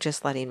are you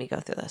just letting me go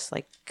through this?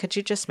 Like, could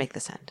you just make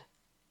this end?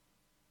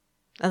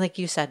 And like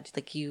you said,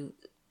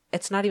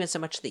 it's not even so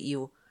much that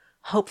you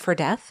hope for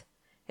death.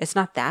 It's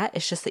not that.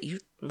 It's just that you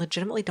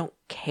legitimately don't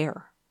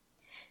care.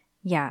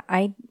 Yeah,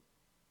 I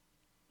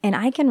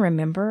can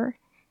remember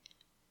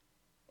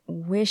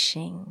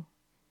wishing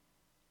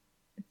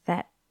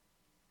that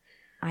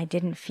I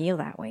didn't feel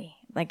that way.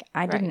 Like,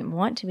 I didn't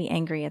want to be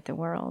angry at the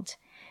world.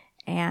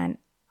 And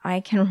I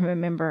can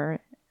remember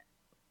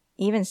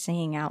even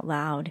saying out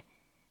loud,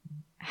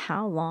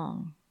 how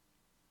long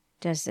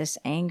does this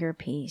anger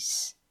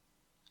piece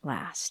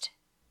last?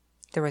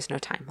 There was no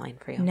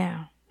timeline for you.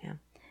 No. Yeah.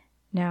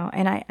 No.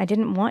 And I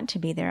didn't want to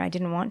be there. I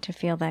didn't want to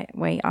feel that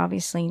way.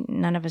 Obviously,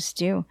 none of us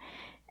do.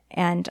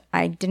 And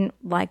I didn't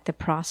like the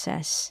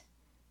process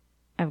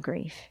of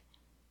grief.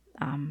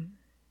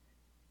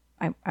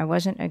 I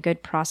wasn't a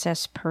good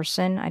process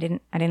person. I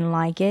didn't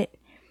like it.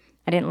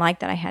 I didn't like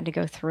that I had to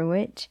go through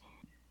it.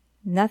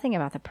 Nothing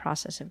about the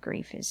process of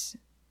grief is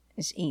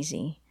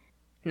easy.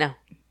 No,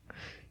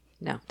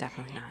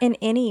 definitely not. In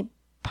any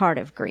part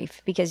of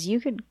grief, because you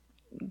could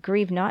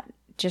grieve not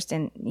just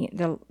in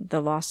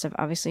the loss of,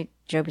 obviously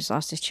Job has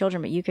lost his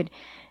children, but you could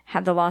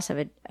have the loss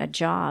of a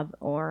job,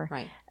 or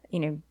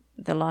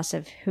the loss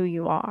of who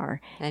you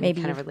are. Any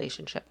kind of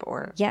relationship,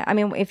 or... Yeah, I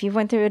mean, if you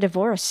went through a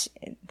divorce,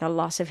 the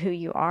loss of who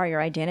you are,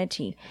 your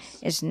identity,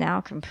 is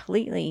now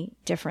completely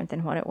different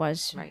than what it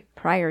was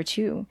prior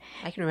to.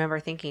 I can remember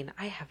thinking,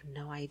 I have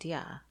no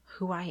idea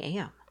who I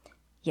am.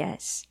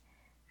 Yes.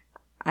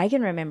 I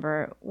can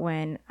remember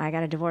when I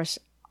got a divorce,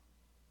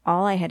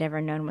 all I had ever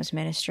known was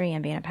ministry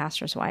and being a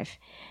pastor's wife.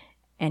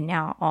 And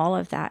now all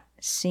of that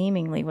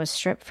seemingly was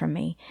stripped from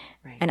me.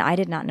 Right. And I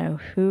did not know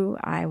who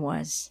I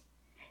was,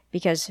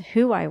 because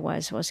who I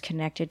was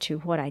connected to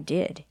what I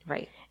did.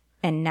 Right.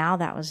 And now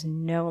that was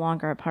no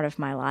longer a part of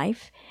my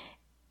life.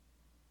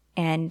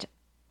 And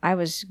I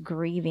was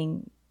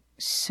grieving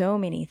so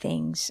many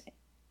things,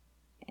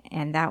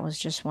 and that was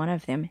just one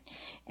of them.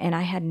 And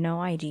I had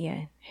no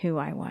idea who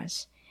I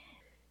was.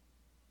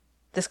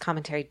 This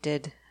commentary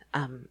did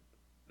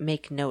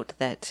make note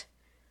that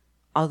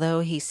although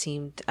he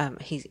seemed,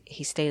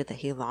 he stated that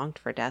he longed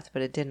for death,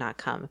 but it did not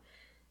come,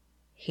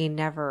 he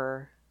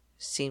never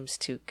seems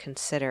to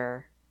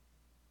consider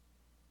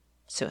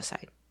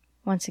suicide.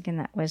 Once again,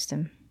 that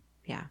wisdom.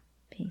 Yeah.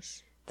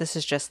 Peace. This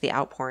is just the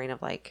outpouring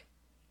of like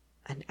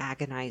an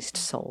agonized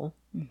soul.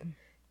 Mm-hmm.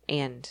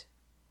 And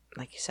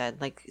like you said,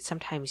 like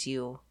sometimes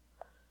you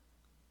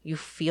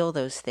feel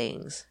those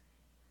things,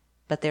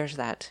 but there's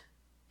that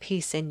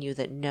peace in you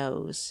that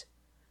knows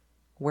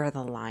where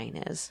the line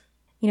is.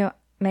 You know,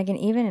 Megan,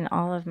 even in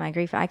all of my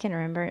grief, I can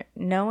remember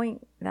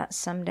knowing that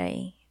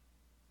someday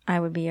I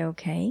would be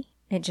okay.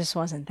 It just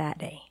wasn't that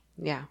day.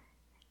 Yeah.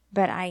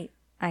 But I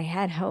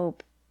had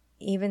hope,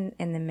 even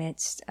in the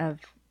midst of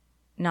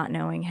not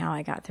knowing how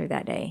I got through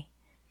that day.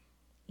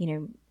 You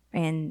know,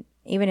 and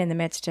even in the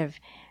midst of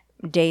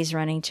days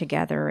running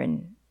together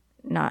and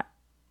not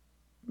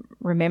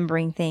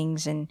remembering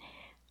things and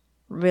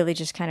really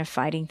just kind of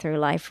fighting through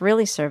life,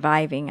 really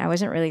surviving. I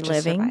wasn't really just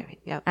living. Surviving.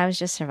 Yep. I was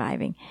just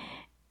surviving.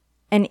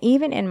 And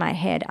even in my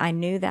head, I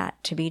knew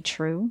that to be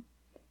true.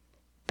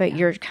 But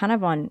you're kind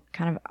of on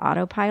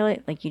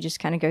autopilot, like you just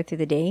kind of go through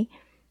the day,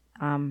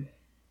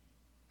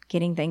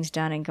 getting things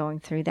done and going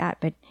through that,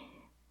 but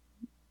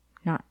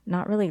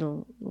not really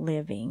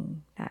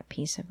living that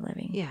piece of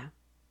living. Yeah.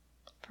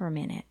 For a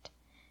minute.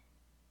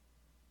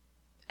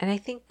 And I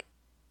think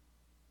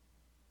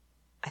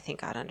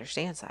God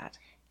understands that.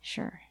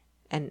 Sure.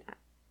 And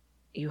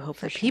you hope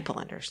that people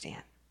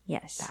understand.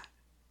 Yes. That.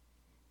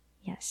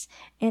 Yes.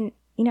 And,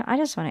 I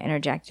just want to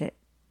interject it.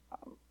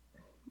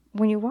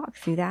 When you walk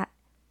through that,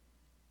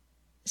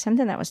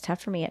 something that was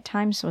tough for me at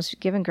times was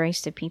giving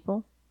grace to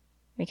people,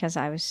 because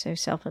I was so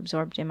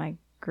self-absorbed in my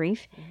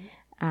grief,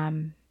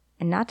 and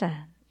not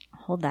to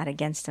hold that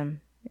against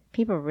them.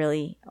 People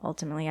really,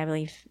 ultimately, I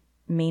believe,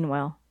 mean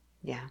well.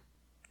 Yeah.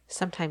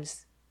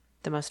 Sometimes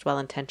the most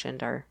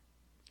well-intentioned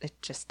it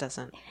just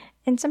doesn't.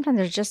 And sometimes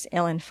they're just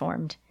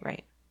ill-informed.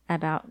 Right.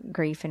 About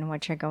grief and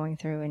what you're going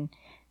through.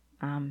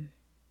 And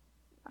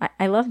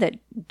I love that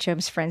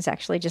Job's friends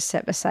actually just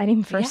sat beside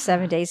him for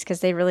 7 days, because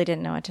they really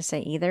didn't know what to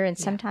say either. And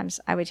sometimes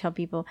I would tell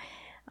people,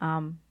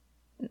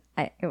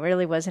 it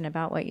really wasn't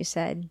about what you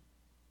said.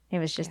 It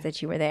was just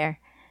that you were there.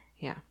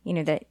 Yeah.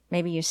 That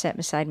maybe you sat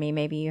beside me,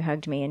 maybe you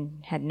hugged me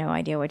and had no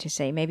idea what to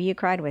say. Maybe you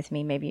cried with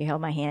me, maybe you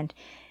held my hand.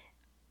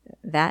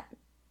 That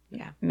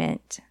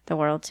meant the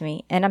world to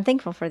me. And I'm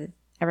thankful for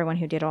everyone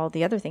who did all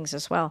the other things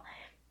as well.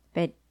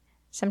 But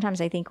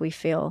sometimes I think we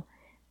feel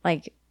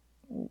like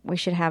we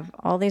should have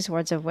all these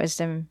words of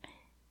wisdom.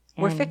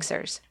 We're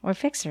fixers. We're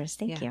fixers.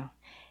 Thank you.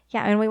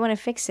 Yeah, and we want to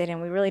fix it,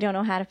 and we really don't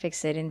know how to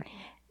fix it. And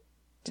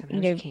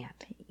sometimes you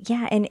can't.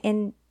 Yeah,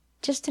 and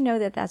just to know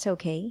that that's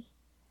okay.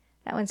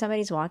 That when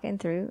somebody's walking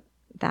through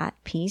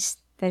that piece,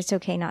 that it's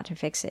okay not to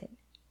fix it.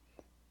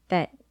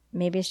 that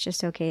maybe it's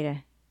just okay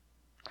to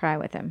cry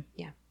with them.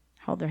 Yeah.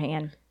 Hold their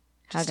hand.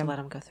 Just hug to them. let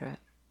them go through it.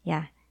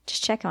 Yeah.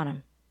 Just check on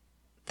them.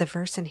 The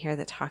verse in here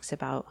that talks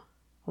about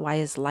why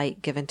is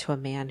light given to a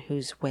man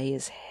whose way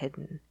is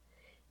hidden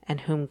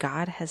and whom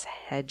God has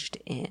hedged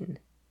in.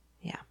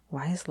 Yeah.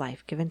 Why is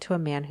life given to a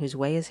man whose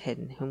way is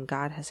hidden, whom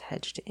God has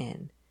hedged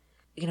in?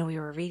 You know, we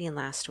were reading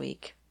last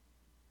week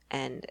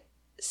and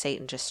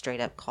Satan just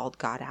straight up called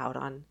God out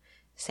on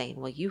saying,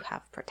 well, you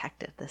have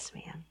protected this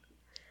man.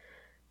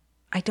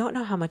 I don't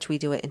know how much we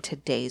do it in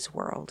today's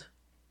world.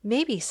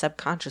 Maybe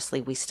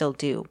subconsciously we still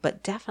do,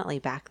 but definitely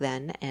back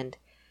then and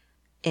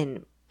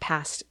in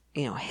past,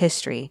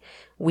 history,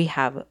 we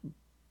have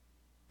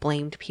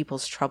blamed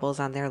people's troubles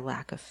on their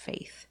lack of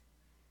faith.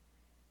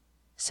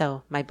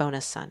 So my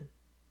bonus son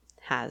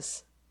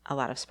has a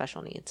lot of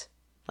special needs.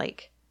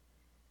 Like,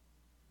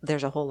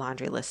 there's a whole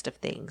laundry list of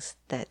things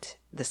that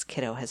this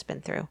kiddo has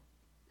been through.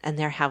 And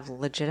there have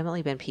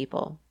legitimately been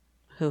people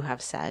who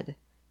have said,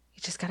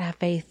 you just got to have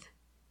faith.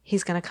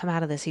 He's going to come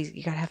out of this.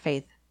 You got to have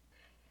faith.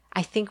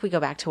 I think we go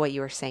back to what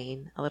you were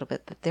saying a little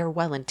bit, that they're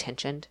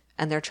well-intentioned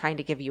and they're trying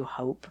to give you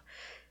hope.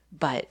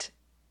 But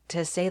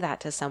to say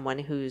that to someone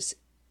whose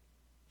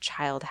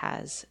child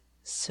has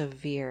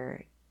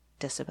severe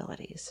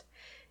disabilities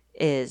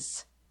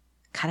is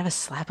kind of a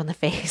slap in the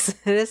face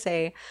to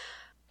say,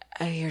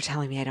 oh, you're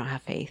telling me I don't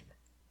have faith.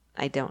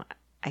 I don't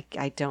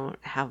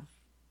have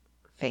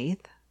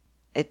faith.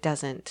 It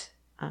doesn't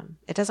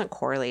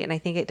correlate. And I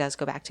think it does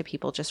go back to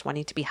people just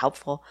wanting to be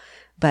helpful.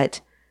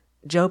 But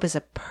Job is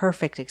a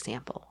perfect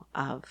example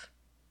of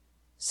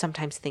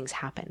sometimes things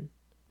happen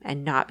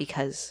and not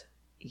because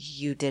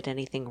you did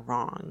anything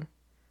wrong.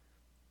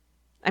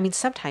 I mean,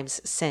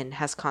 sometimes sin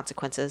has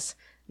consequences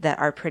that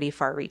are pretty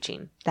far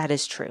reaching. That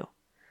is true.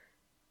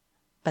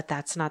 But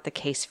that's not the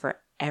case for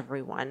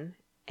everyone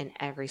in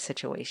every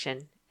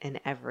situation, in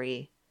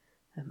every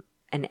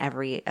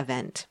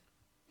event.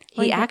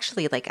 He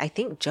actually, I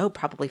think Job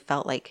probably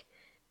felt like,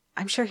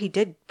 I'm sure he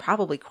did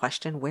probably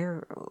question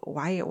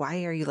why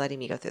are you letting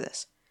me go through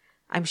this?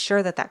 I'm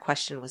sure that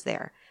question was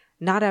there.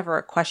 Not ever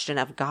a question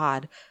of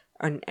God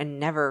and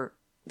never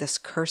this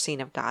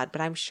cursing of God, but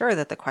I'm sure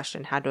that the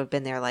question had to have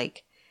been there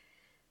like,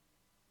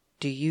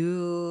 do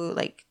you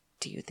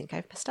think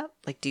I've messed up?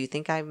 Do you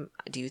think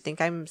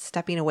I'm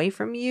stepping away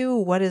from you?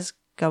 What is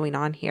going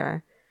on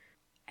here?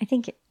 I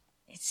think it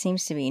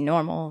seems to be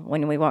normal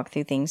when we walk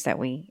through things that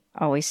we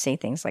always say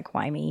things like,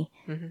 why me?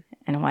 Mm-hmm.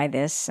 And why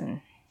this? And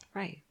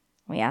right.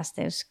 We ask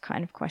those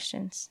kind of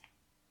questions,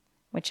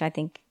 which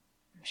I'm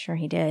sure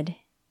he did.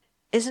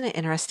 Isn't it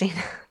interesting?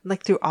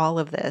 Through all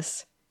of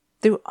this,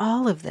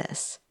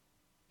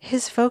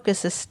 his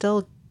focus is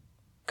still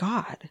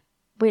God.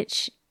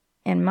 Which,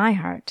 in my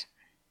heart,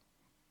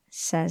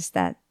 says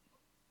that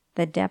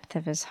the depth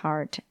of his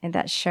heart, and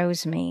that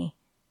shows me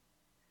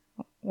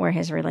where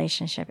his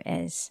relationship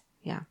is.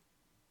 Yeah.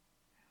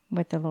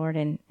 With the Lord,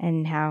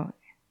 and how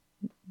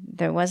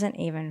there wasn't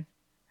even,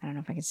 I don't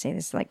know if I could say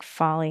this,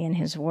 folly in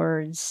his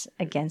words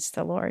against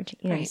the Lord.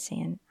 You know what I'm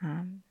saying?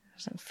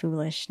 Some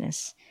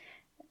foolishness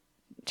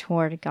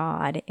toward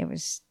God. He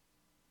was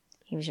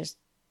just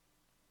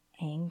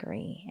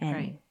angry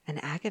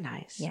and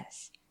agonized.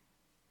 Yes.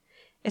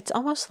 It's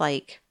almost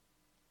like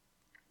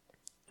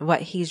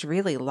what he's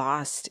really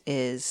lost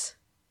is,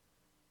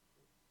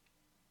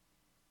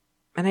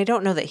 and I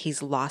don't know that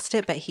he's lost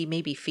it, but he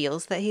maybe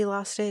feels that he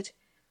lost it,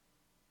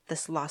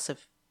 this loss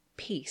of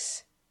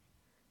peace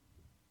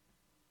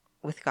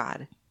with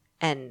God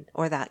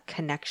or that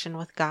connection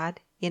with God,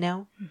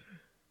 Mm-hmm.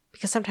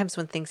 Because sometimes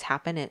when things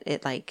happen,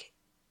 it's like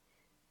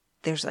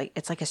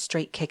a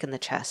straight kick in the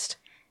chest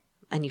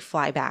and you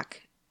fly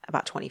back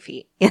about 20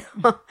 feet,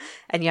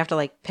 and you have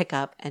to pick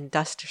up and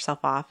dust yourself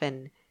off.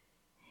 And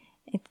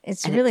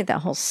it's really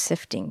that whole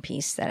sifting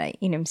piece that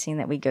I'm seeing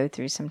that we go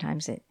through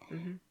sometimes.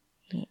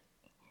 Mm-hmm.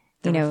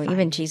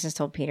 Even Jesus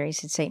told Peter, he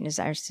said, Satan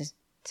desires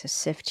to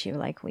sift you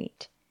like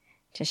wheat,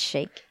 to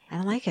shake. I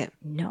don't like it.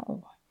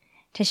 No.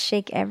 To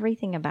shake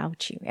everything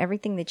about you,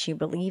 everything that you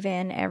believe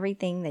in,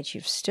 everything that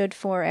you've stood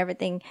for,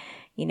 everything,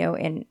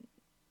 in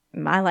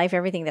my life,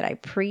 everything that I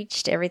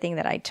preached, everything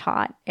that I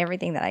taught,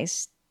 everything that I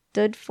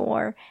stood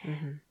for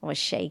mm-hmm. was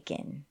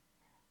shaken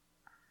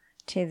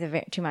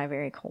to my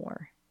very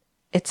core.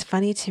 It's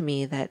funny to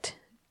me that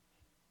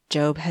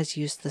Job has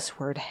used this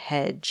word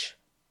hedge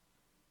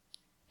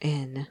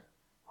in,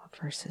 what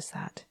verse is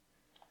that?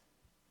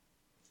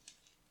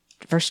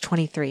 Verse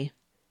 23.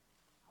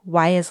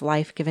 Why is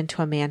life given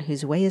to a man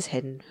whose way is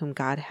hidden, whom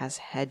God has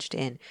hedged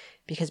in?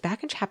 Because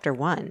back in chapter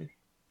 1,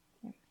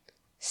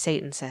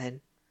 Satan said,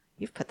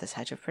 you've put this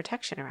hedge of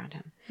protection around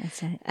him.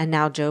 That's it. And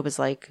now Job is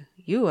like,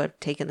 you have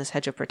taken this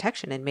hedge of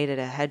protection and made it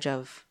a hedge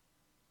of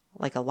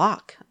like a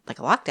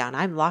lockdown.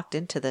 I'm locked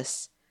into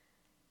this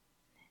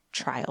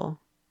trial,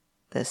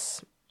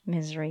 this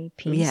misery,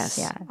 peace. Yes,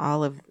 yeah.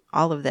 all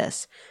of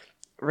this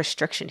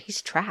restriction.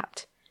 He's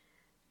trapped.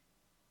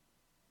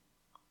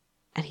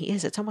 And he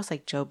is. It's almost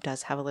like Job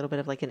does have a little bit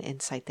of an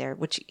insight there,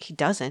 which he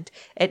doesn't.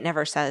 It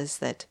never says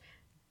that,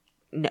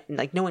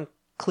 no one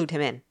clued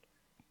him in.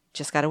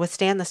 just got to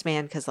withstand this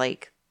man because,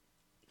 like,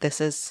 this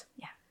is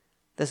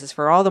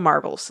for all the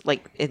marbles.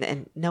 Like,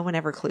 and no one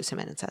ever clues him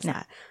in and says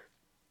that.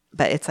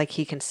 But it's like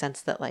he can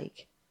sense that,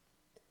 like,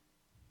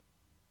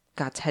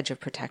 God's hedge of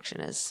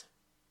protection is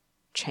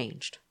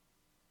changed.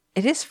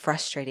 It is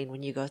frustrating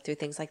when you go through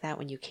things like that,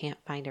 when you can't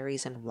find a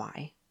reason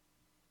why.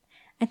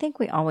 I think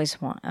we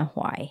always want a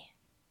why.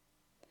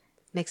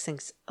 Makes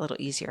things a little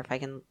easier if I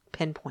can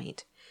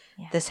pinpoint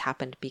this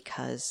happened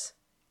because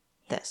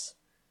this.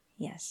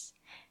 Yes.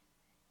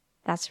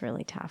 That's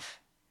really tough.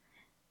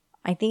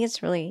 I think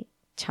it's really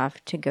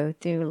tough to go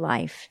through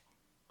life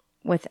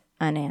with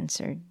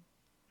unanswered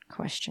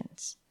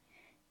questions,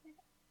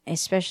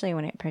 especially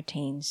when it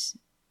pertains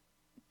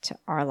to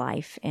our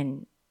life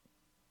and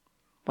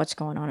what's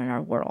going on in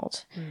our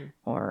world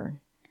or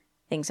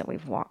things that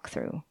we've walked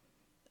through.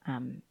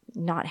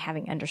 Not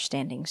having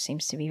understanding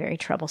seems to be very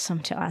troublesome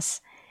to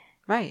us.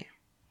 Right.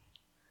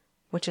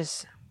 Which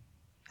is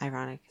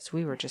ironic, as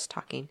we were just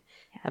talking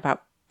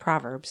about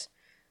Proverbs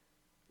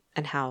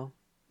and how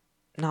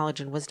knowledge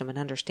and wisdom and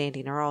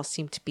understanding are all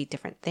seem to be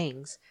different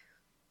things.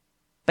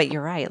 But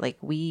you're right. Like,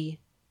 we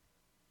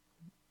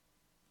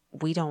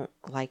don't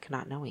like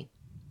not knowing.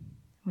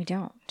 We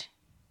don't.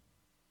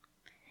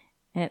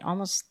 And it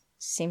almost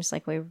seems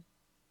like we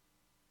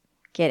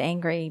get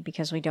angry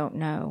because we don't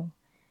know.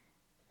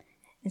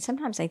 And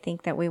sometimes I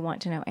think that we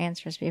want to know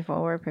answers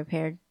before we're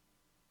prepared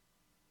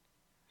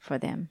for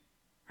them.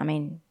 I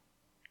mean,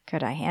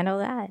 could I handle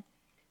that?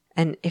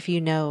 And if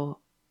you know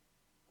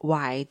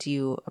why, do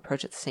you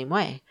approach it the same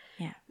way?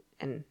 Yeah.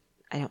 And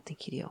I don't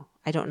think you do.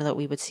 I don't know that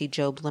we would see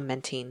Job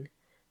lamenting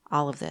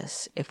all of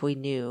this if he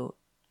knew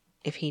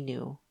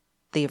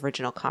the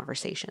original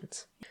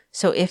conversations.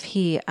 So if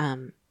he,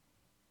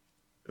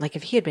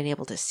 if he had been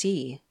able to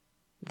see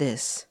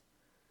this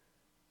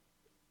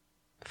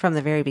from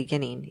the very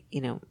beginning,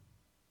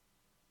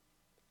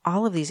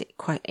 all of these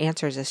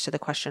answers as to the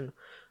question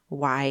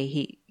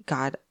why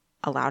God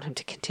allowed him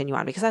to continue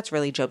on, because that's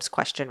really Job's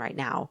question right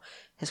now.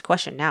 His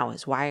question now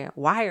is why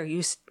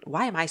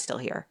am I still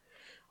here?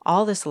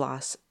 All this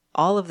loss,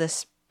 all of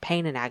this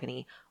pain and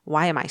agony,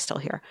 why am I still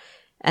here?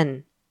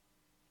 And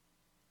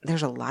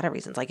there's a lot of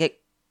reasons. Like, it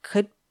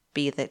could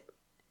be that,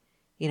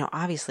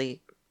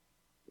 obviously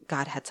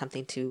God had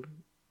something to,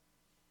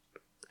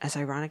 as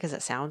ironic as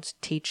it sounds,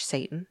 teach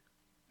Satan,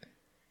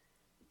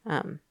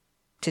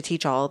 to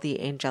teach all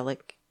the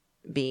angelic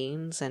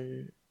beings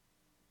and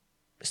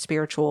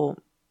spiritual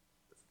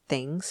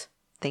things.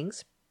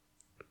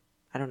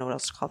 I don't know what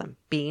else to call them.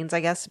 Beings, I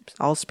guess.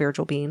 All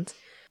spiritual beings.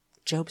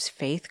 Job's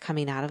faith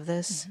coming out of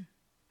this. Mm-hmm.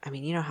 I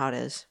mean, you know how it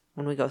is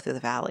when we go through the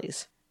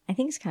valleys. I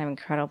think it's kind of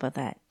incredible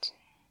that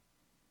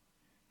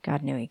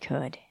God knew he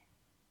could.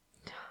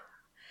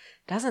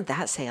 Doesn't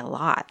that say a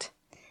lot?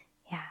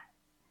 Yeah.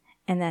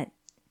 And that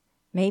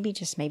maybe,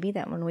 just maybe,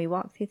 that when we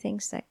walk through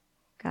things that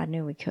God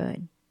knew we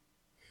could.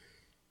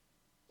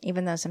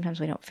 Even though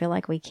sometimes we don't feel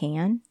like we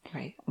can.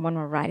 Right. When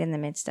we're right in the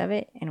midst of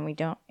it and we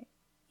don't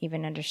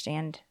even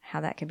understand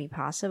how that could be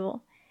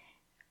possible.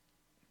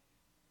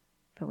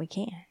 But we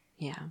can.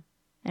 Yeah.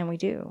 And we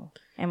do.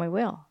 And we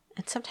will.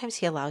 And sometimes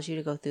he allows you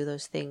to go through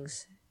those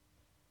things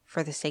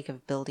for the sake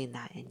of building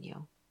that in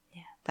you.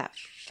 Yeah. That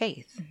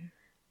faith. Mm-hmm.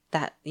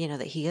 That,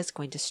 that he is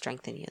going to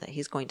strengthen you, that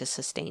he's going to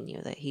sustain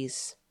you, that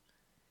he's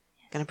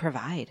going to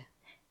provide.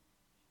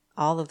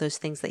 All of those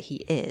things that he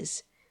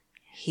is,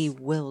 he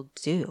will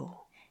do.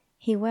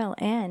 He will.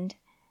 And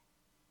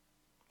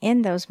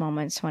in those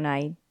moments when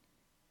I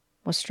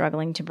was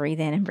struggling to breathe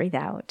in and breathe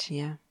out.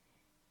 Yeah.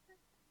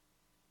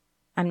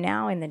 I'm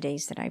now in the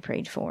days that I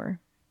prayed for.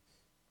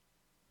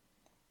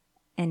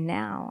 And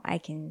now I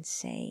can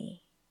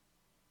say,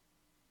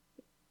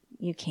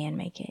 you can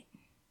make it.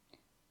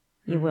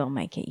 You will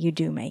make it. You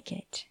do make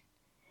it.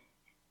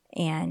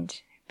 And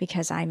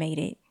because I made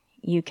it,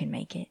 you can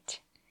make it.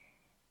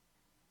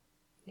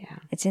 Yeah.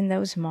 It's in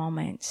those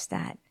moments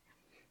that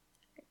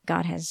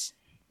God has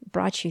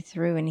brought you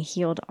through and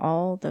healed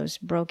all those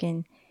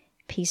broken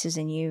pieces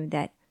in you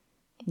that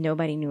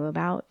nobody knew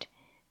about.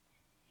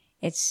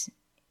 It's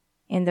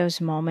in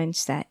those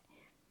moments that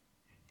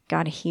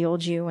God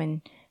healed you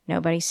and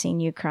nobody's seen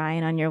you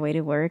crying on your way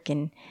to work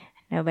and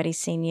nobody's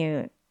seen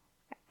you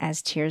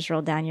as tears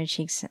roll down your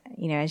cheeks,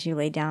 as you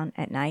lay down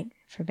at night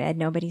for bed.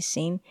 Nobody's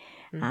seen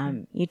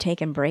you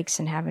taking breaks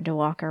and having to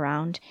walk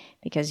around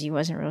because you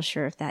wasn't real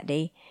sure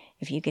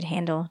if you could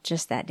handle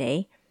just that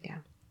day. Yeah.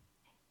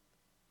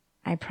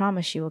 I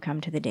promise you will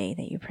come to the day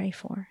that you pray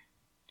for.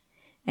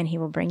 And he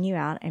will bring you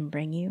out and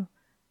bring you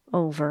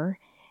over,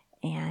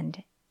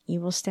 and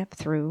you will step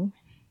through,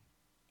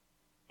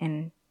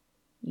 and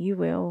you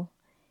will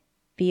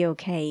be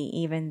okay,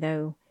 even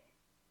though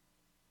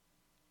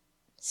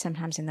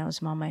sometimes in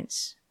those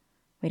moments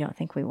we don't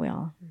think we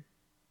will.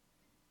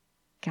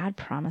 God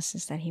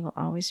promises that he will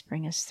always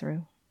bring us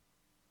through.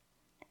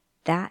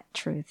 That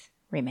truth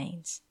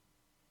remains.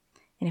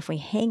 And if we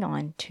hang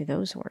on to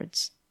those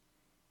words,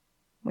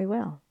 we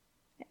will.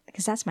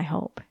 Because that's my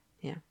hope.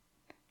 Yeah.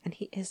 And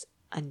he is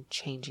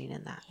unchanging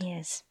in that. He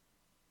is.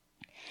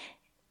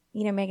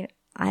 Megan,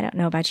 I don't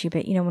know about you,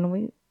 but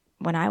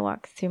when I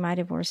walked through my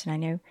divorce, and I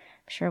know, I'm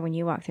sure when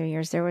you walked through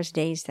yours, there was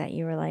days that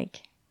you were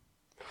like,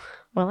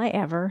 will I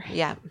ever?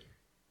 Yeah.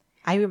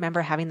 I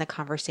remember having the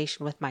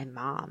conversation with my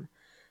mom,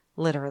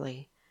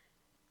 literally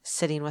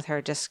sitting with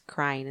her, just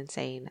crying and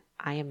saying,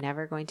 I am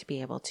never going to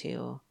be able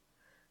to,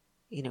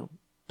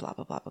 blah,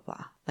 blah, blah, blah,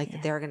 blah.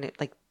 Like they're going to,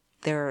 like,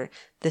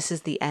 this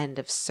is the end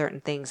of certain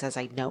things as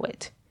I know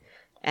it.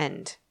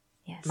 And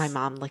my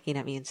mom looking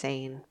at me and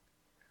saying,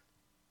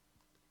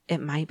 it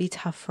might be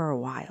tough for a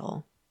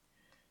while,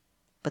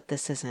 but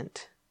this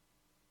isn't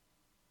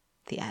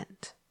the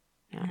end.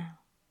 No.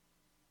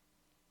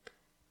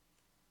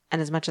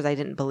 And as much as I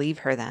didn't believe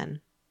her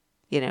then,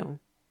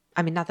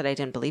 I mean, not that I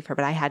didn't believe her,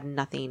 but I had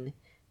nothing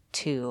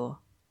to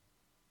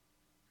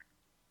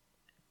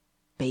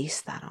base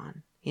that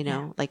on,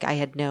 like I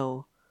had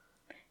no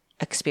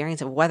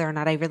experience of whether or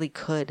not I really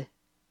could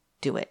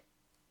do it.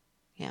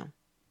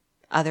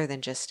 Other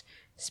than just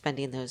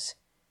spending those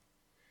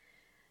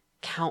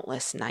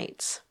countless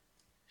nights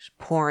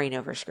poring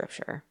over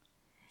scripture,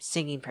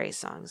 singing praise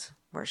songs,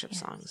 worship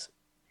songs.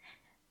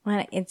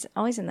 Well, it's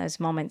always in those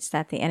moments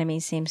that the enemy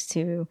seems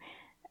to,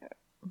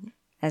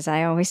 as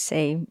I always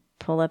say,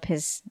 pull up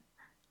his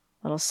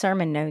little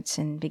sermon notes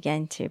and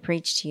begin to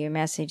preach to you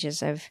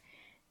messages of,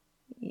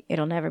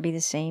 it'll never be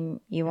the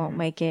same. You won't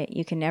make it.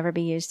 You can never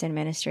be used in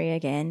ministry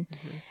again.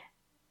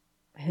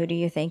 Who do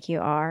you think you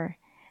are?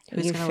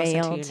 Who's You going to listen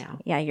to failed. you now?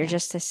 Yeah, you're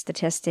just a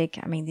statistic.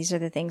 I mean, these are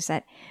the things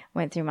that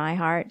went through my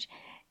heart.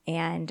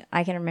 And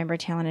I can remember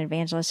telling an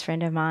evangelist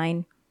friend of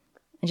mine,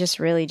 just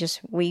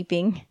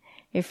weeping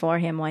before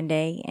him one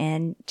day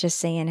and just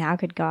saying, how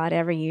could God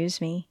ever use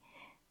me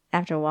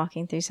after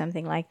walking through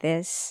something like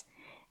this?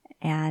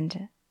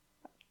 And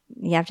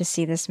you have to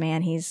see this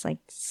man. He's like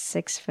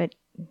 6'7",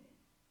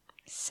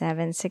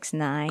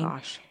 6'9".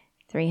 Gosh.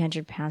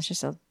 300 pounds,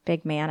 just a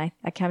big man.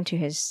 I come to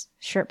his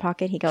shirt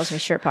pocket. He calls me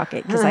shirt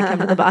pocket because I come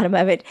to the bottom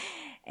of it.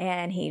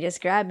 And he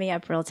just grabbed me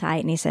up real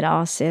tight and he said,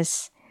 oh,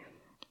 sis,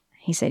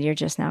 he said, you're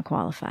just now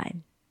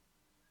qualified.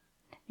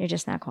 You're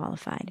just not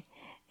qualified.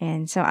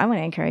 And so I want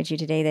to encourage you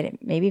today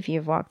that maybe if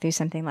you've walked through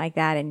something like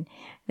that and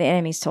the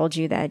enemy's told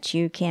you that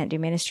you can't do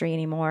ministry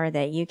anymore,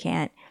 that you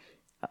can't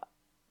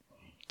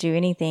do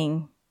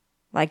anything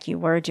like you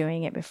were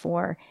doing it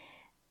before,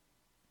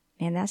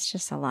 and that's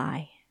just a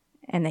lie.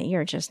 And that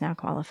you're just now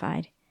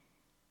qualified.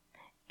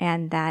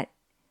 And that,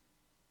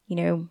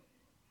 your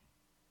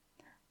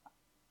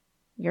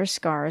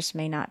scars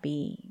may not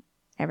be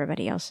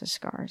everybody else's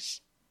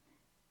scars.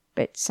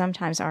 But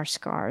sometimes our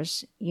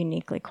scars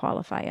uniquely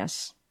qualify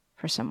us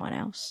for someone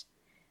else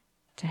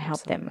to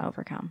help them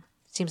overcome.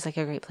 Seems like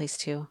a great place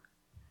to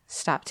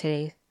stop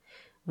today.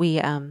 We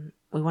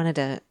wanted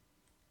to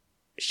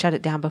shut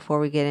it down before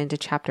we get into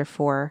chapter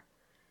 4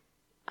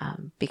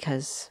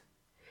 because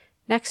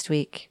next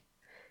week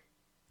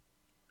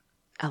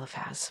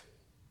Eliphaz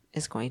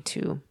is going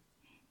to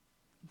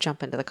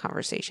jump into the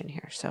conversation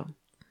here. So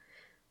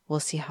we'll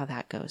see how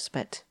that goes.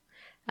 But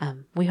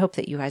we hope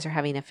that you guys are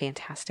having a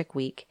fantastic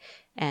week.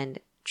 And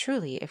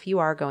truly, if you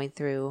are going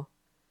through,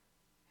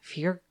 if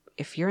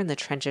you're in the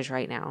trenches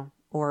right now,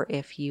 or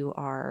if you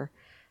are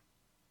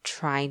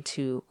trying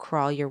to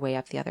crawl your way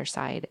up the other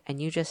side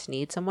and you just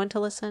need someone to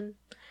listen,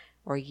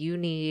 or you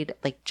need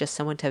just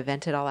someone to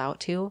vent it all out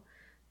to,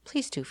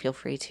 please do feel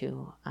free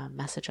to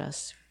message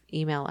us,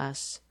 email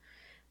us,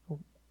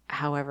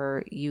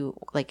 however you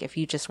if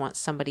you just want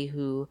somebody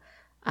who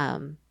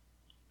an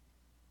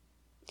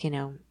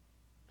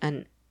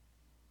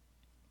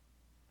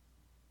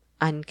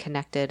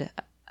unconnected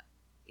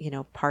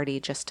party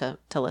just to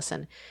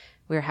listen,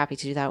 we're happy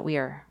to do that. We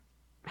are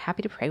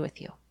happy to pray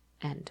with you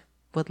and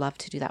would love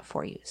to do that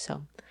for you.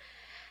 So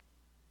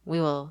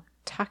we will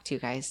talk to you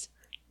guys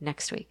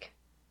next week.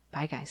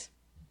 Bye guys.